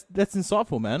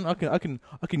insightful, man. I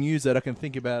can use that. I can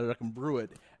think about it. I can brew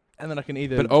it, and then I can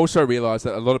either. But also realize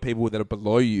that a lot of people that are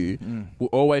below you will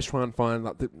always try and find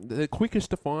like the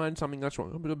quickest to find something that's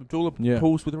wrong. Abdullah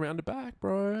pulls with around the back,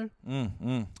 bro.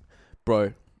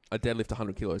 Bro, I deadlift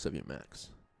 100 kilos of your max.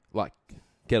 Like,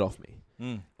 get off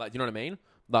me. Like, you know what I mean?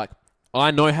 Like,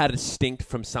 I know how to distinct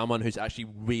from someone who's actually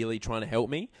really trying to help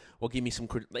me or give me some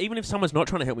even if someone's not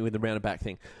trying to help me with the round back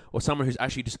thing, or someone who's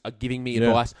actually just giving me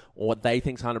advice or what they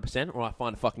think's 100%, or I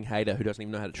find a fucking hater who doesn't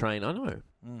even know how to train. I know.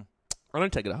 I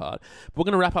don't take it to heart. But we're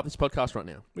going to wrap up this podcast right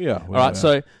now. Yeah. All right,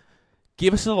 so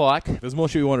Give us a like. There's more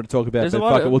shit we wanted to talk about, There's but a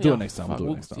lot fuck of- it, we'll do yeah, it next time. fuck, We'll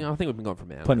do it next time. I think we've been gone for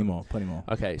an hour. Plenty more. Plenty more.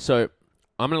 Okay, so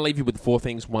I'm going to leave you with 4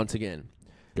 things once again.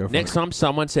 Go for Next it. time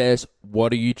someone says,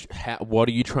 what are you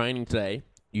training today?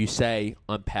 You say,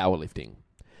 I'm powerlifting.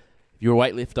 If you're a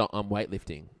weightlifter, I'm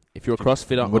weightlifting. If you're a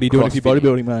CrossFitter, What are you I'm doing if you're CrossFitting.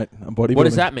 bodybuilding, mate? I'm bodybuilding. What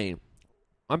does that mean?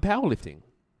 I'm powerlifting.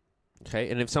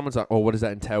 Okay, and if someone's like, oh, what does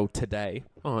that entail today?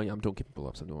 Oh, yeah, I'm doing kick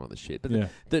pull-ups, I'm doing all this shit. But Yeah.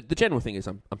 the general thing is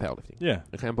I'm powerlifting. Yeah.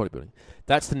 Okay, I'm bodybuilding.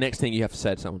 That's the next thing you have to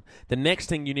say to someone. The next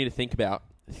thing you need to think about,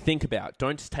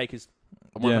 don't just take as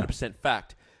 100%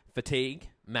 fact. Fatigue,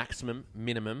 maximum,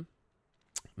 minimum,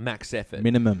 max effort.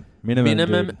 Minimum,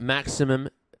 dude. Maximum,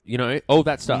 all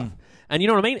that stuff. And you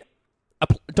know what I mean?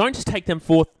 Don't just take them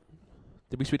forth.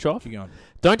 Did we switch off? Keep going.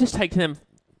 Don't just take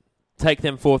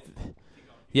them forth.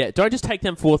 Yeah, don't just take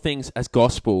them 4 things as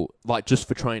gospel, like just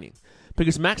for training.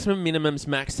 Because maximum, minimums,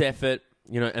 max effort,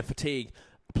 and fatigue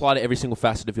apply to every single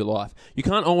facet of your life. You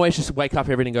can't always just wake up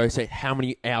every day and go, say, how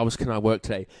many hours can I work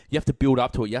today? You have to build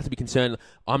up to it. You have to be concerned,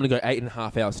 I'm going to go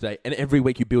 8.5 hours today. And every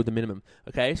week you build the minimum.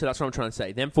 Okay? So that's what I'm trying to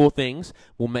say. Them 4 things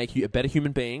will make you a better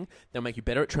human being. They'll make you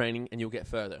better at training, and you'll get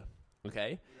further.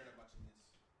 Okay?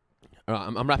 All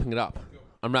right, I'm wrapping it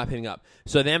up.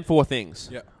 So them 4 things.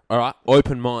 Yeah. All right?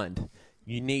 Open mind.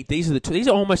 These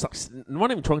are almost like,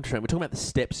 not even talking to training, we're talking about the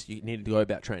steps you need to go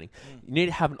about training. You need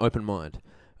to have an open mind.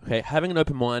 Okay, having an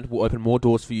open mind will open more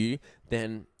doors for you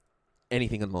than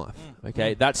anything in life.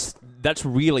 Okay, that's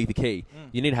really the key.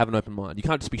 You need to have an open mind. You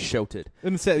can't just be sheltered.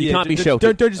 You Can't be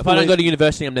sheltered. Don't just if I don't go to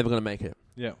university, I'm never going to make it.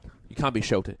 Yeah. You can't be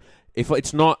sheltered. If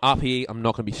it's not up here, I'm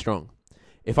not going to be strong.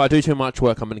 If I do too much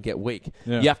work, I'm going to get weak.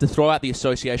 Yeah. You have to throw out the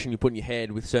association you put in your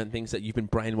head with certain things that you've been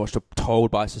brainwashed or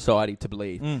told by society to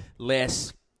believe.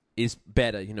 Less is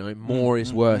better, more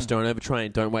is worse. Don't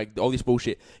overtrain, don't wake, all this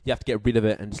bullshit. You have to get rid of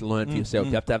it and just learn for yourself.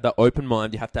 You have to have that open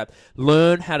mind. You have to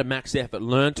learn how to max effort,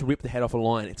 learn to rip the head off a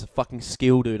line. It's a fucking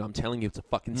skill, dude. I'm telling you, it's a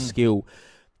fucking skill.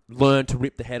 Learn to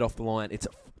rip the head off the line.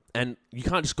 And you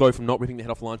can't just go from not ripping the head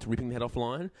off the line to ripping the head off the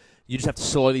line. You just have to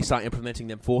slowly start implementing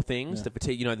them 4 things. The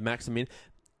fatigue, the max and min.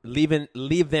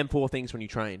 Live them 4 things when you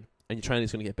train. And your training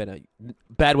is going to get better.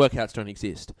 Bad workouts don't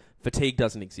exist. Fatigue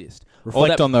doesn't exist.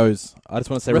 Reflect on those. I just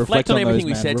want to say reflect on everything those,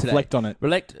 we man. said Reflect today. on it.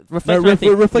 Reflect No, on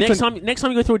everything. reflect Next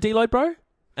time you go through a deload, bro,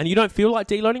 and you don't feel like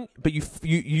deloading, but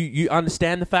you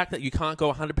understand the fact that you can't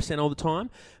go 100% all the time,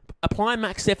 apply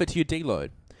max effort to your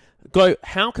deload. Go,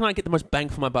 how can I get the most bang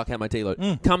for my buck out of my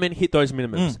deload? Come in, hit those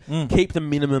minimums. Keep the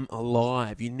minimum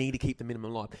alive. You need to keep the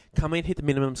minimum alive. Come in, hit the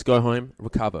minimums, go home,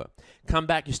 recover. Come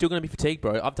back, you're still going to be fatigued,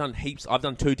 bro. I've done heaps. I've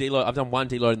done 2 deload. I've done 1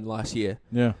 deload in the last year.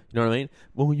 Yeah. You know what I mean?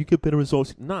 Well, you get better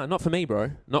results. No, not for me, bro.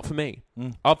 Not for me.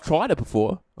 I've tried it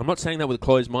before. I'm not saying that with a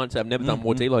closed mindset. I've never done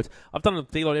more deloads. I've done a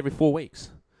deload every 4 weeks.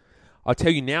 I'll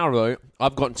tell you now, though,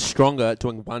 I've gotten stronger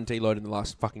doing 1 deload in the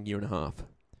last fucking year and a half.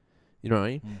 You know what I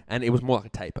mean? And it was more like a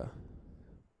taper.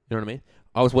 You know what I mean?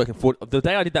 I was working the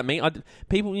day I did that meet,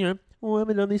 people, oh, I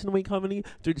haven't done this in a week, haven't you?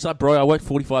 Dude, it's like, bro, I worked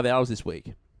 45 hours this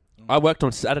week. I worked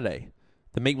on Saturday.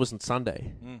 The meet was on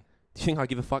Sunday. Do you think I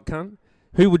give a fuck, cunt?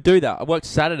 Who would do that? I worked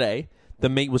Saturday. The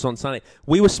meet was on Sunday.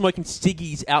 We were smoking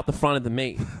ciggies out the front of the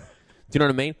meet. Do you know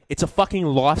what I mean? It's a fucking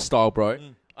lifestyle, bro.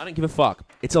 I don't give a fuck.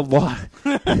 It's a lie.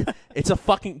 It's a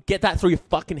fucking, get that through your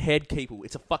fucking head, people.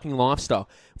 It's a fucking lifestyle.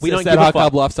 We don't give a fuck. High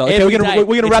carb lifestyle. Okay, Every we're day.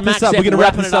 gonna It's wrap this max up. We're gonna effort,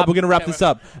 wrap wrapping this it up. We're gonna wrap this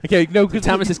up. Okay, no,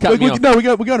 Thomas is cutting me off. No, we're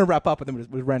going to wrap up, and then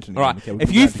we're ranting. All right. Okay,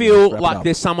 if you feel like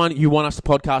there's someone you want us to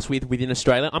podcast with within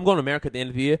Australia, I'm going to America at the end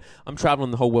of the year. I'm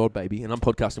traveling the whole world, baby, and I'm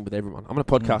podcasting with everyone. I'm going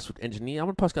to podcast with engineer. I'm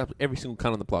going to podcast with every single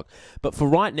cunt on the block. But for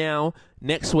right now,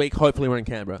 next week, hopefully we're in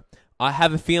Canberra. I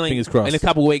have a feeling Fingers crossed. in a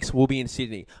couple of weeks we'll be in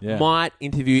Sydney. Yeah. Might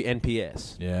interview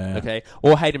NPS. Yeah. Okay.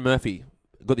 Or Hayden Murphy.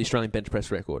 Got the Australian bench press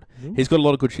record. He's got a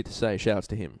lot of good shit to say. Shout outs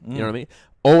to him. You know what I mean?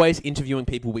 Always interviewing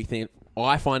people we think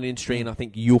I find interesting, and I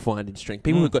think you'll find interesting.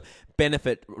 People who've got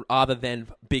benefit other than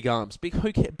big arms. Big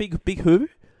who?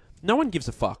 No one gives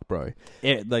a fuck, bro.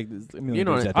 Yeah, like You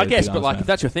know, I guess, but like if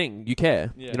that's your thing, you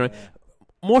care. Yeah, you know, yeah.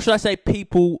 More should I say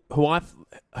people who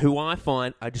I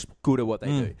find are just good at what they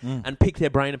do and pick their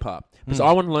brain apart. Because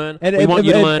I want to learn. We want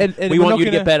you to learn. We want you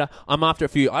to get better. I'm after a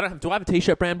few. Do I have a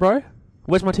t-shirt brand, bro?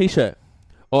 Where's my t-shirt?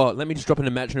 Oh, let me just drop an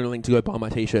imaginary link to go buy my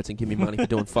t-shirts and give me money for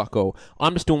doing fuck all.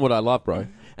 I'm just doing what I love, bro.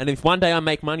 And if one day I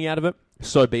make money out of it,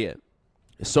 so be it.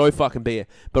 So fucking be it.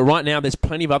 But right now, there's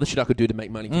plenty of other shit I could do to make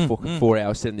money for fucking 4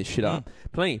 hours setting this shit up.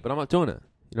 Plenty, but I'm not doing it.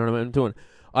 You know what I mean? I'm doing.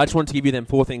 I just wanted to give you them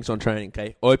 4 things on training,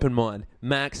 okay? Open mind,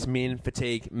 max, min,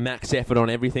 fatigue, max effort on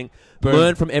everything. Boom.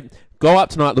 Learn from... Go up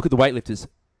tonight, look at the weightlifters.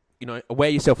 You know, wear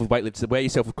yourself with weightlifters, wear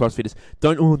yourself with CrossFitters.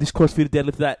 Don't, this CrossFitter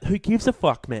deadlift that. Who gives a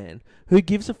fuck, man? Who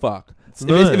gives a fuck?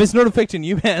 If it's not affecting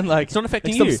you, man, like It's not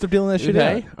affecting stop, you. Stop dealing that shit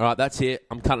Okay. out. All right, that's it.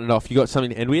 I'm cutting it off. You got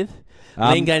something to end with?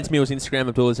 Lean Gains Meals Instagram,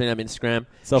 Abdullah Zainab Instagram.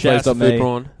 Shout out to Food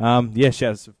Prawn. Yeah,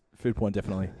 shout out to Food Prawn,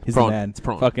 definitely. He's Prawn. the man. It's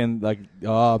Prawn. Fucking, like,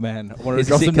 oh, man. I wanted He's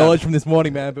to a drop sick some guy. knowledge from this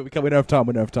morning, man, but we don't have time.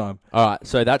 We don't have time. All right,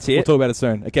 so that's We'll it. talk about it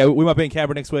soon. Okay, we might be in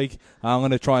Canberra next week. I'm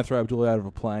going to try and throw Abdullah out of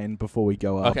a plane before we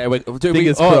go up. Okay,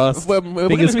 Fingers crossed. We're going to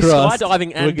Fingers be crossed.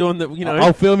 skydiving and doing the,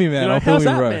 I'll film you, man. You know, I'll film how's you,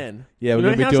 that, bro. man? Yeah, we're You know,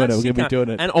 going to be how's doing that it. We're going to be sick, doing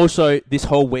it. And also, this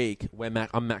whole week,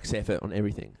 I'm max effort on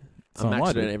everything. So am I'm I,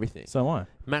 maxed dude. on everything. So am I.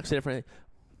 Max effort on everything.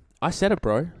 I said it,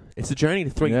 bro. It's a journey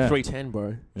to 310,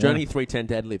 bro. Journey to 310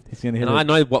 deadlift. He's going to hit And I it.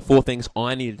 know what 4 things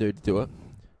I need to do it.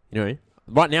 You know,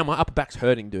 right now my upper back's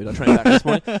hurting, dude. I trained back this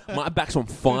morning. My back's on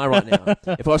fire right now.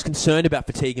 If I was concerned about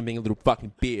fatigue and being a little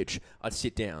fucking bitch, I'd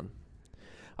sit down.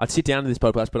 I'd sit down to this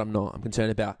podcast, but I'm not. I'm concerned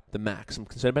about the max. I'm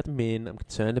concerned about the min. I'm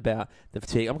concerned about the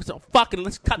fatigue. I'm concerned. Fucking,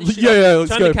 let's cut this shit off. Yeah,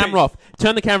 let's Turn go. the camera off.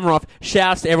 Turn the camera off.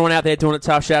 Shouts to everyone out there doing it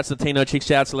tough. Shouts to the Tino Chick.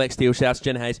 Shouts to Lex Steele. Shouts to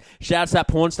Jen Hayes. Shouts to that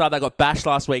porn star that got bashed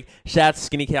last week. Shouts to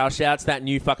Skinny Cow. Shouts to that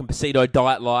new fucking Pasito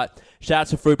Diet Light. Shouts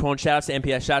to Fruit Prawn. Shouts to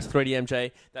MPS. Shouts to 3DMJ.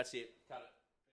 That's it.